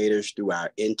educators through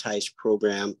our Entice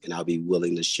program, and I'll be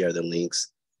willing to share the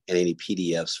links and any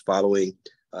PDFs following.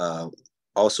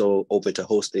 also open to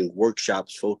hosting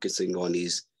workshops focusing on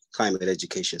these climate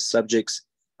education subjects.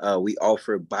 We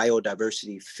offer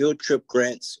biodiversity field trip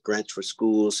grants for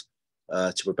schools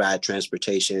to provide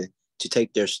transportation to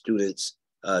take their students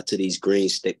to these green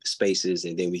spaces,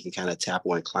 and then we can kind of tap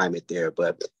on climate there.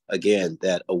 But again,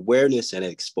 that awareness and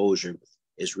exposure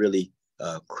is really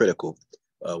critical.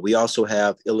 We also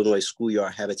have Illinois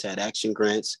Schoolyard Habitat Action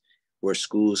Grants, where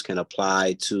schools can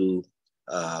apply to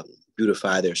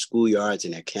beautify their schoolyards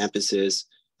and their campuses.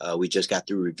 We just got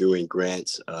through reviewing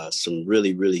grants, some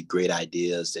really, really great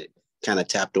ideas that kind of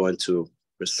tapped onto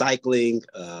recycling,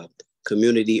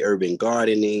 community urban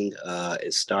gardening,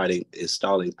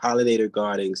 installing pollinator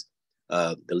gardens.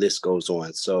 The list goes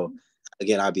on. So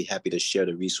again, I'll be happy to share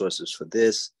the resources for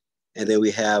this. And then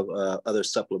we have other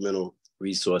supplemental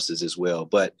resources as well.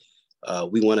 But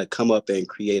we want to come up and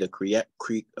create a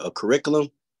curriculum,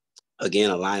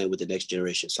 again, aligning with the next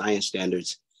generation science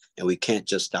standards. And we can't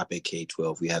just stop at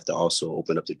K-12. We have to also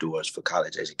open up the doors for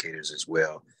college educators as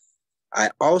well.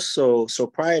 So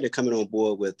prior to coming on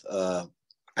board with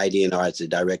IDNR as the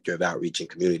Director of Outreach and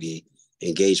Community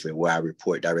Engagement, where I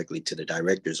report directly to the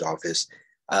director's office,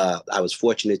 I was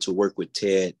fortunate to work with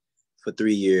Ted for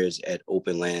 3 years at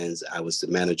Open Lands. I was the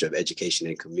Manager of Education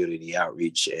and Community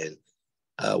Outreach. And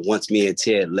once me and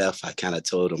Ted left, I kind of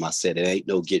told him, I said, it ain't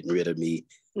no getting rid of me.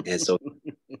 And so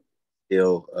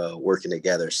still working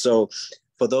together. So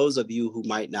for those of you who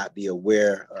might not be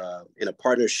aware, in a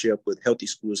partnership with Healthy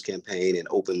Schools Campaign and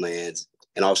Open Lands,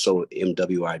 and also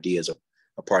MWRD as a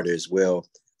partner as well,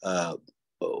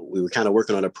 we were kind of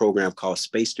working on a program called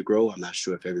Space to Grow. I'm not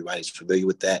sure if everybody's familiar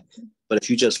with that, but if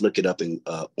you just look it up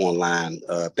online,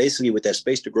 basically with that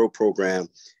Space to Grow program,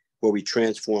 where we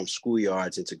transform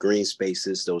schoolyards into green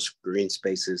spaces. Those green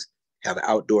spaces have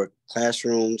outdoor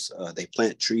classrooms. They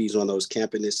plant trees on those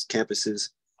campuses.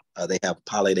 They have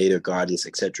pollinator gardens,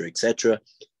 et cetera, et cetera.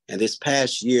 And this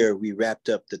past year, we wrapped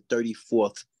up the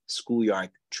 34th schoolyard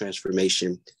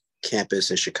transformation campus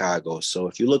in Chicago. So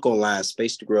if you look online,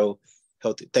 Space to Grow,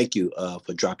 Healthy. Thank you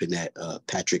for dropping that,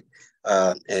 Patrick.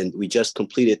 And we just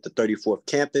completed the 34th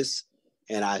campus.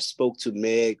 And I spoke to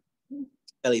Meg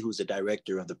Kelly, who's the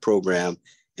director of the program,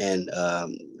 and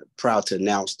proud to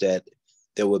announce that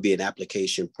there will be an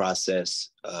application process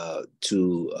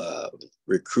to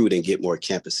recruit and get more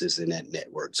campuses in that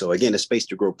network. So again, the Space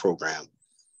to Grow program.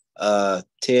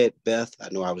 Ted, Beth, I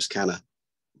know I was kind of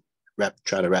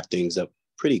trying to wrap things up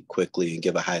pretty quickly and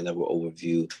give a high level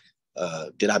overview.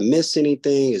 Did I miss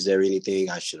anything? Is there anything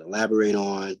I should elaborate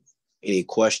on? Any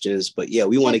questions? But yeah,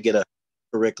 we want to get a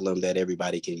curriculum that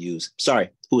everybody can use. Sorry,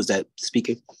 who is that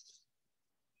speaking?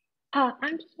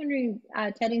 I'm just wondering,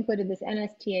 Ted included this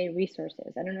NSTA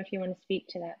resources. I don't know if you want to speak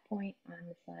to that point on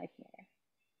the slide here.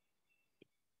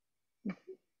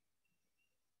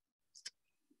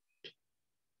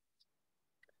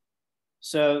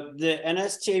 So the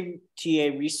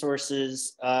NSTA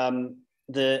resources, the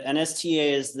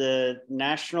NSTA is the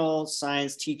National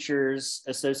Science Teachers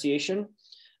Association,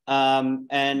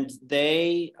 and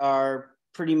they are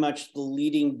pretty much the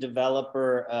leading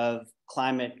developer of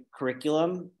climate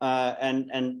curriculum,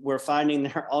 and we're finding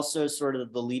they're also sort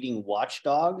of the leading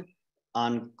watchdog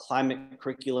on climate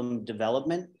curriculum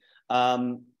development.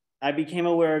 I became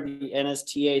aware of the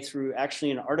NSTA through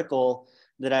actually an article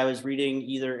that I was reading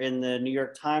either in the New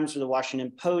York Times or the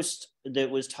Washington Post that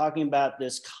was talking about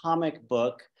this comic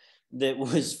book that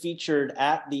was featured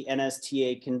at the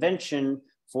NSTA convention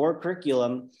for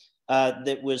curriculum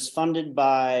that was funded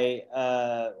by,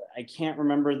 I can't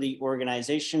remember the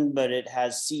organization, but it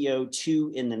has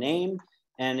CO2 in the name.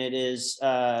 And it is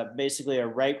basically a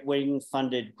right-wing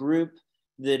funded group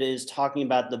that is talking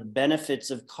about the benefits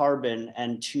of carbon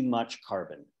and too much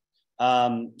carbon.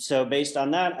 So based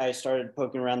on that, I started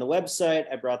poking around the website.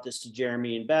 I brought this to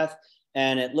Jeremy and Beth,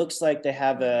 and it looks like they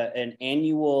have an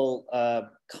annual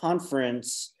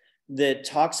conference that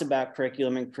talks about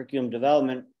curriculum and curriculum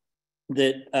development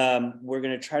that we're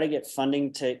going to try to get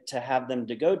funding to have them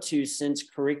to go to, since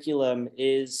curriculum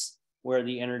is where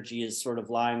the energy is sort of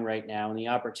lying right now, and the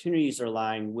opportunities are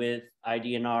lying with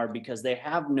IDNR because they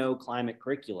have no climate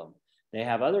curriculum. They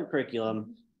have other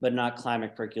curriculum, but not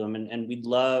climate curriculum. And we'd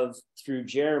love, through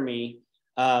Jeremy,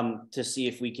 to see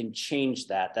if we can change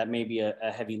that. That may be a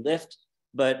heavy lift,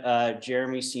 but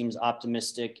Jeremy seems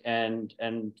optimistic, and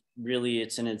really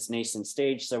it's in its nascent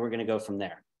stage. So we're going to go from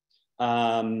there.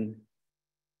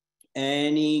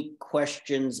 Any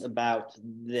questions about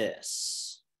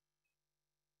this?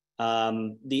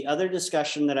 The other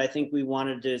discussion that I think we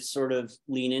wanted to sort of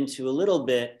lean into a little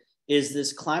bit is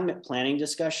this climate planning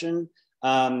discussion.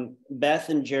 Beth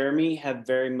and Jeremy have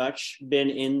very much been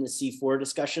in the C4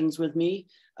 discussions with me.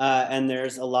 And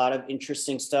there's a lot of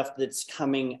interesting stuff that's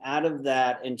coming out of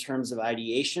that in terms of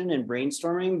ideation and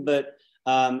brainstorming, but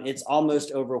it's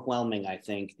almost overwhelming, I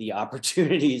think, the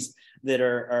opportunities that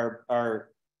are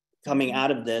coming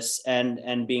out of this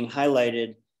and being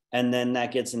highlighted. And then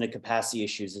that gets into capacity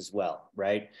issues as well,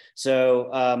 right? So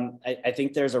I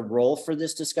think there's a role for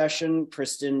this discussion.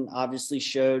 Kristen obviously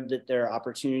showed that there are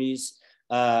opportunities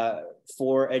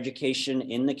for education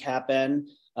in the CAPN.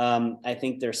 I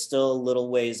think they're still a little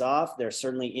ways off. They're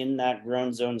certainly in that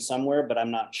grown zone somewhere, but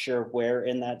I'm not sure where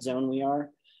in that zone we are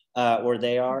or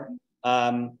they are.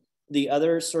 The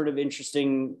other sort of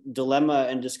interesting dilemma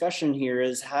and discussion here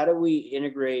is how do we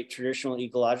integrate traditional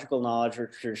ecological knowledge or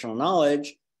traditional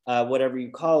knowledge, whatever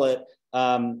you call it,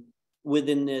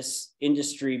 within this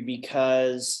industry,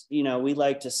 because, you know, we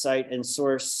like to cite and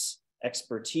source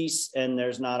expertise, and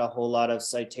there's not a whole lot of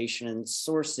citation and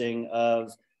sourcing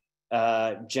of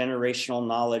generational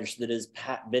knowledge that has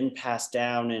been passed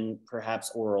down in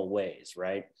perhaps oral ways,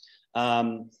 right?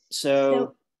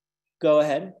 So go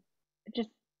ahead.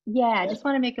 I just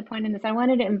want to make a point in this. I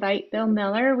wanted to invite Bill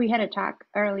Miller. We had a talk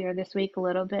earlier this week a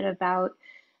little bit about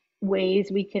ways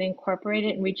we could incorporate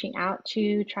it in reaching out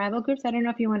to tribal groups. I don't know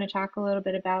if you want to talk a little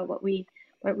bit about what we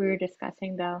were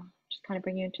discussing, Bill. Just kind of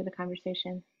bring you into the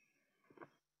conversation.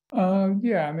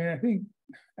 Yeah, I mean,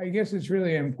 I guess it's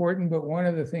really important, but one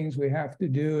of the things we have to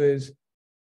do is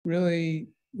really,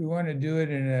 we want to do it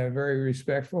in a very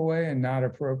respectful way and not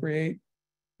appropriate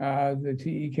the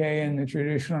TEK and the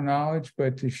traditional knowledge,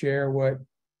 but to share what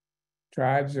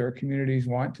tribes or communities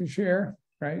want to share,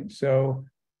 right? So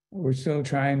we're still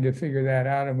trying to figure that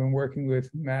out. I've been working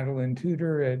with Madeline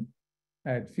Tudor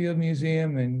at Field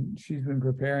Museum, and she's been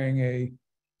preparing a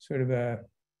sort of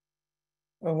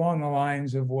along the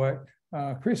lines of what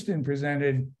Kristen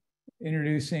presented,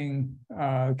 introducing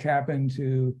CAPN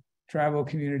to tribal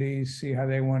communities, see how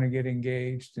they want to get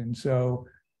engaged. And so,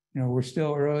 you know, we're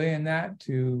still early in that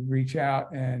to reach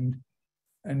out and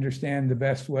understand the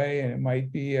best way. And it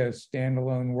might be a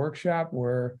standalone workshop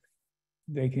where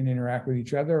they can interact with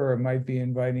each other, or it might be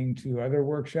inviting to other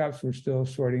workshops. We're still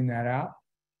sorting that out.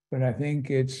 But I think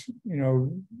it's,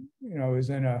 I was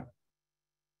in a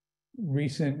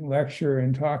recent lecture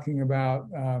and talking about,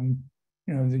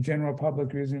 the general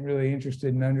public isn't really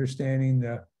interested in understanding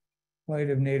the plight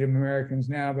of Native Americans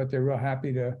now, but they're real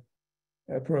happy to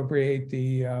appropriate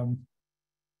the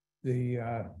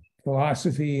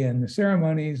philosophy and the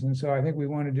ceremonies. And so I think we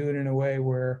want to do it in a way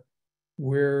where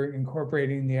we're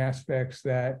incorporating the aspects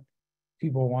that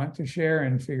people want to share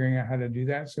and figuring out how to do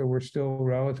that. So we're still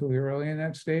relatively early in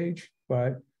that stage,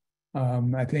 but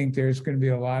I think there's going to be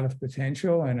a lot of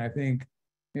potential. And I think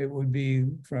it would be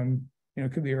from,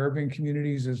 it could be urban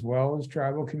communities as well as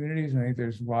tribal communities. And I think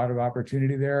there's a lot of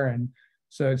opportunity there. And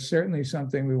so it's certainly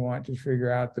something we want to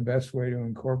figure out the best way to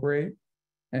incorporate.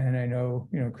 And I know,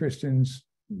 Kristen's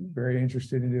very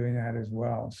interested in doing that as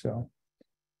well. So,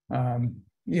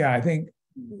 yeah, I think,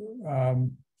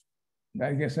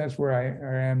 I guess that's where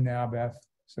I am now, Beth.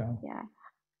 So,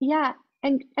 yeah.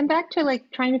 And back to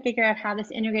like trying to figure out how this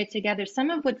integrates together.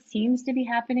 Some of what seems to be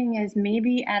happening is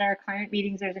maybe at our client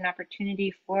meetings, there's an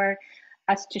opportunity for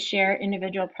us to share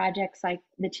individual projects like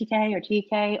the TK or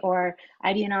TK or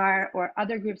IDNR or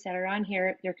other groups that are on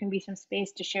here. There can be some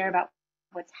space to share about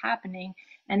what's happening.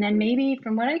 And then maybe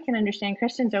from what I can understand,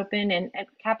 Kristen's open and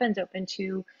CAPN's open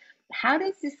to how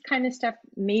does this kind of stuff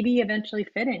maybe eventually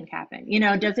fit in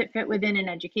CAPN? Does it fit within an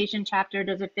education chapter?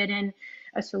 Does it fit in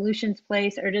a solutions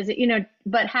place, or does it,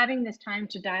 but having this time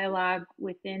to dialogue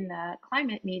within the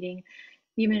climate meeting,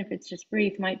 even if it's just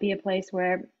brief, might be a place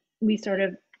where we sort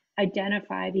of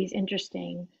identify these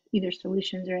interesting either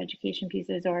solutions or education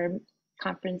pieces or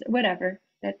conference, whatever,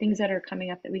 that things that are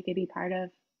coming up that we could be part of.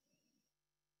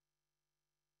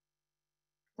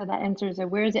 So that answers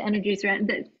where is the energy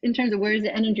in terms of where is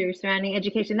the energy surrounding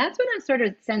education. That's what I'm sort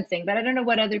of sensing, but I don't know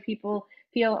what other people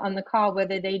feel on the call,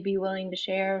 whether they'd be willing to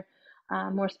share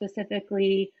more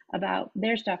specifically about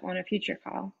their stuff on a future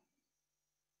call.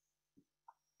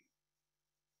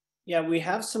 Yeah, we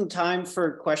have some time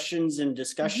for questions and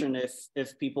discussion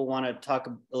if people want to talk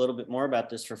a little bit more about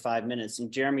this for 5 minutes.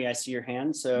 And Jeremy, I see your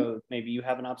hand, so maybe you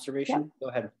have an observation. Go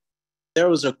ahead. There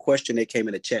was a question that came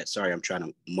in the chat. Sorry, I'm trying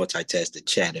to multitask the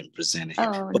chat and present it.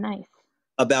 Oh, nice.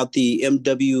 About the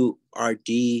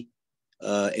MWRD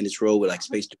and its role with like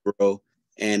Space to Grow.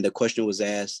 And the question was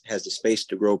asked, has the Space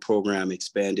to Grow program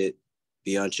expanded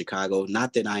beyond Chicago?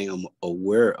 Not that I am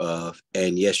aware of.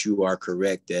 And yes, you are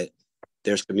correct that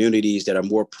there's communities that are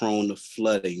more prone to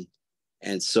flooding.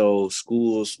 And so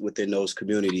schools within those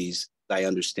communities I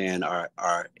understand,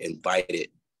 are invited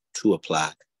to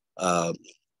apply. I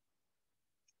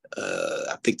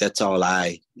think that's all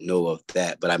I know of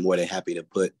that, but I'm more than happy to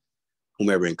put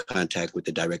whomever in contact with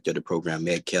the director of the program,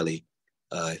 Meg Kelly,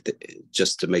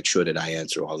 just to make sure that I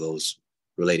answer all those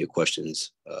related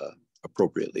questions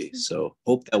appropriately. So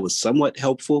hope that was somewhat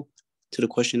helpful to the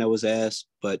question that was asked,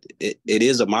 but it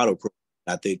is a model program.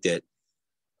 I think that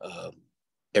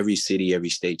every city, every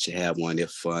state should have one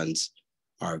if funds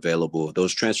are available.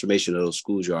 Those transformation of those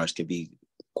school yards can be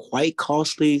quite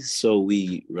costly, so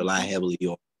we rely heavily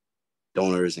on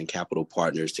donors and capital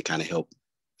partners to kind of help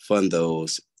fund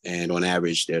those. And on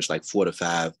average, there's like 4 to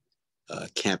 5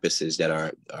 campuses that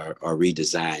are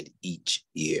redesigned each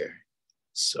year.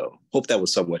 So hope that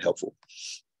was somewhat helpful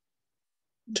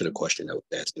to the question that was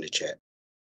asked in the chat.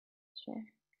 Sure.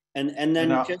 And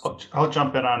then I'll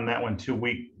jump in on that one too.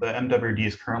 The MWRD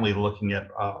is currently looking at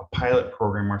a pilot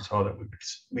program, Marcel, that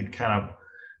we'd kind of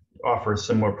offer a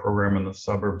similar program in the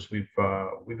suburbs.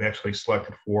 We've actually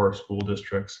selected 4 school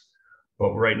districts,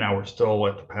 but right now we're still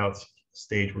at the pilot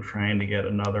stage. We're trying to get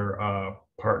another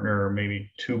partner, maybe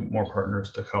 2 more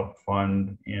partners to help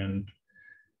fund and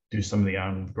do some of the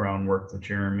on-ground work that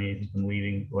Jeremy has been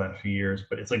leading the last few years.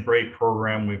 But it's a great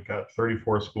program. We've got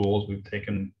 34 schools. We've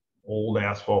taken old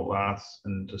asphalt lots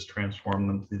and just transformed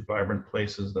them to these vibrant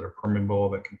places that are permeable,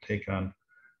 that can take on,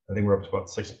 I think we're up to about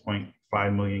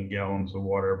 6.5 million gallons of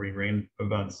water every rain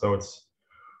event. So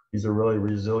these are really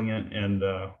resilient and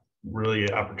really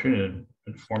an opportunity to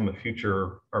inform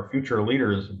our future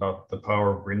leaders about the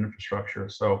power of green infrastructure.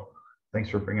 So thanks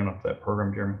for bringing up that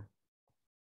program, Jeremy.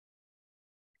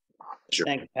 Sure.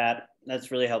 Thanks, Pat.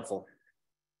 That's really helpful.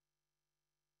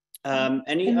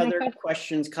 Any other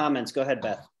questions, comments? Go ahead,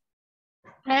 Beth.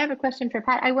 I have a question for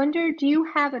Pat. I wonder, do you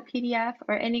have a PDF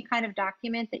or any kind of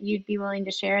document that you'd be willing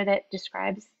to share that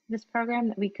describes this program,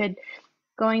 that we could,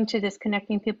 going to this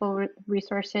Connecting People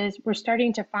resources, we're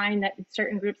starting to find that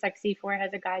certain groups like C4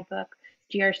 has a guidebook,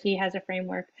 GRC has a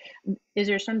framework. Is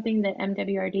there something that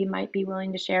MWRD might be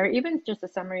willing to share, even just a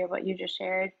summary of what you just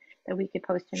shared, that we could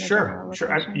post in the general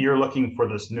location? You're looking for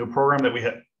this new program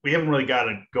that we haven't really got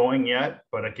it going yet,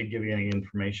 but I could give you any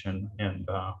information, and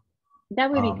that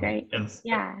would be great. And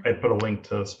yeah, I put a link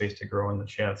to Space to Grow in the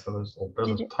chat, so there's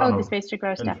a ton of the Space to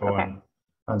Grow stuff. Okay.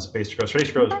 On Space to Grow. Space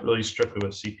to Grow is really strictly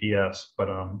with CPS, but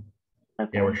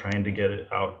yeah, we're trying to get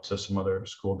it out to some other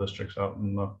school districts out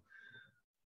in the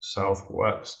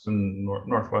southwest and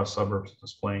northwest suburbs,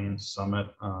 Des Plaines, Summit,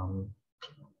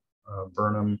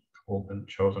 Burnham. Have been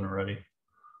chosen already,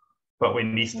 but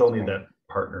we still need that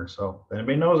partner. So if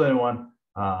anybody knows anyone,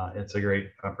 it's a great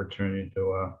opportunity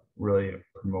to really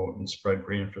promote and spread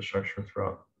green infrastructure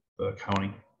throughout the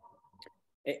county.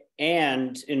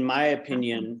 And in my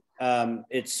opinion,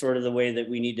 it's sort of the way that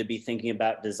we need to be thinking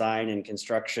about design and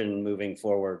construction moving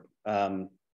forward. And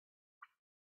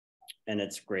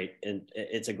it's great, and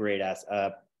it's a great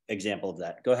example of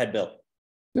that. Go ahead, Bill.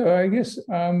 So I guess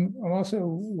I'm also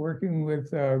working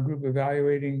with a group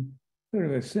evaluating sort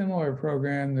of a similar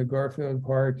program, the Garfield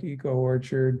Park Eco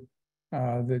Orchard,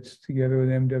 that's together with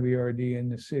MWRD in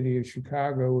the city of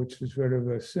Chicago, which is sort of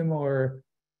a similar,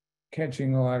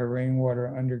 catching a lot of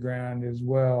rainwater underground as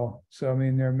well. So I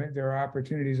mean, there are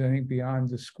opportunities, I think,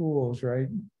 beyond the schools, right,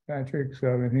 Patrick?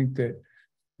 So I think that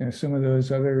some of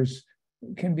those others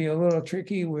can be a little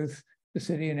tricky with the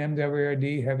city and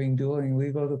MWRD having dueling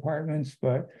legal departments,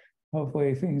 but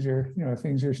hopefully things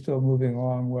are still moving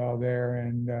along well there,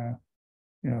 and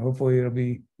hopefully it'll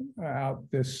be out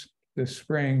this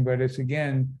spring. But it's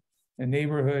again a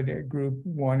neighborhood group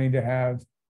wanting to have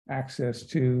access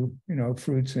to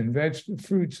fruits and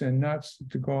nuts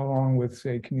to go along with,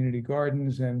 say, community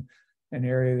gardens and an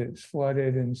area that's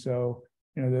flooded, and so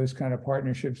those kind of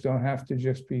partnerships don't have to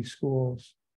just be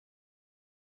schools.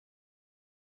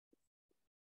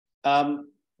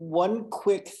 One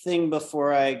quick thing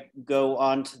before I go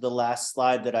on to the last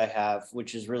slide that I have,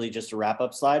 which is really just a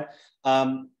wrap-up slide.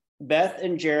 Beth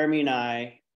and Jeremy and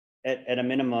I, at a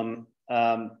minimum,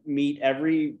 meet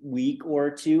every week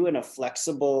or two in a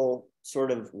flexible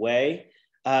sort of way.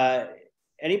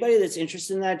 Anybody that's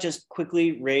interested in that, just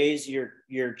quickly raise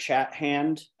your chat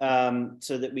hand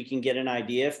so that we can get an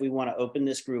idea if we want to open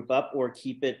this group up or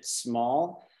keep it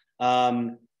small.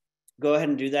 Go ahead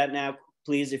and do that now,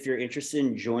 please, if you're interested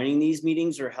in joining these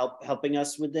meetings or helping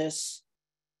us with this.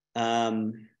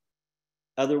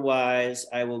 Otherwise,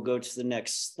 I will go to the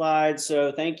next slide.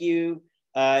 So thank you.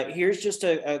 Here's just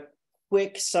a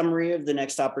quick summary of the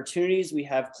next opportunities. We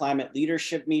have climate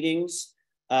leadership meetings,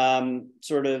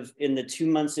 sort of in the 2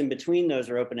 months in between. Those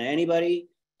are open to anybody.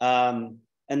 And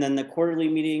And then the quarterly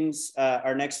meetings,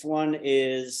 our next one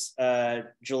is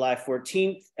July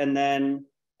 14th, and then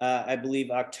I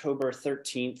believe October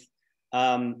 13th.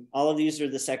 All of these are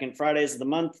the second Fridays of the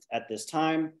month at this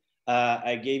time.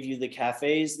 I gave you the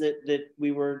cafes that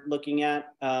we were looking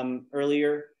at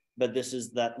earlier, but this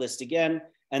is that list again.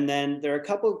 And then there are a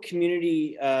couple of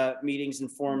community meetings and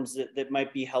forums that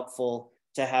might be helpful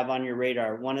to have on your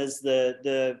radar. One is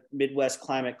the Midwest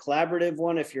Climate Collaborative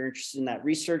one. If you're interested in that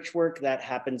research work, that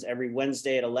happens every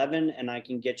Wednesday at 11, and I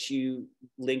can get you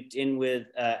linked in with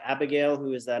Abigail,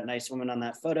 who is that nice woman on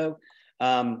that photo,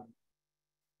 and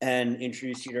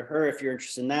introduce you to her if you're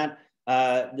interested in that.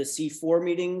 The C4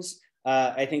 meetings,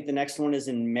 I think the next one is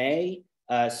in May.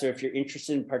 So if you're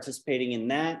interested in participating in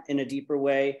that in a deeper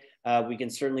way, we can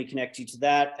certainly connect you to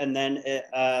that. And then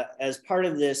as part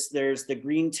of this, there's the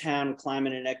Greentown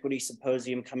Climate and Equity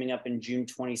Symposium coming up in June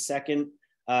 22nd.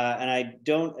 And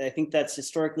I think that's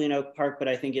historically in Oak Park, but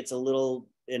I think it's a little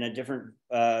in a different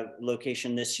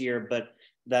location this year. But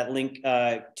that link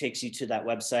takes you to that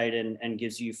website and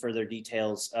gives you further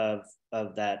details of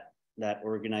that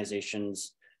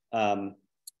organization's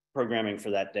programming for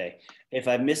that day. If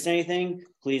I've missed anything,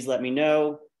 please let me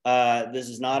know. This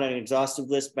is not an exhaustive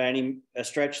list by any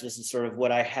stretch. This is sort of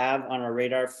what I have on our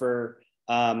radar for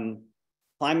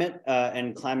climate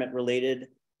and climate related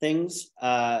things.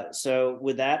 So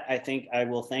with that, I think I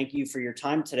will thank you for your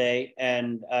time today,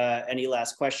 and any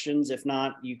last questions? If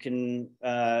not, you can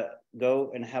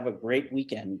go and have a great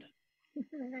weekend.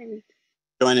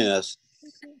 Joining us.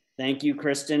 Thank you,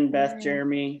 Kristen, Beth,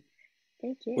 Jeremy.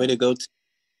 Thank you. Way to go.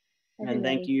 And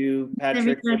thank you,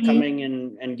 Patrick, for coming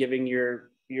and giving your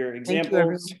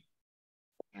examples.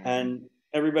 And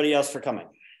everybody else for coming.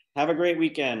 Have a great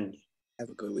weekend. Have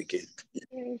a good weekend.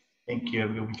 Thank you. Have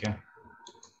a good weekend.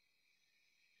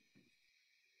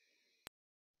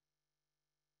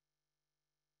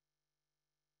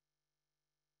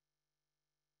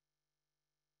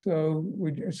 So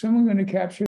is someone going to capture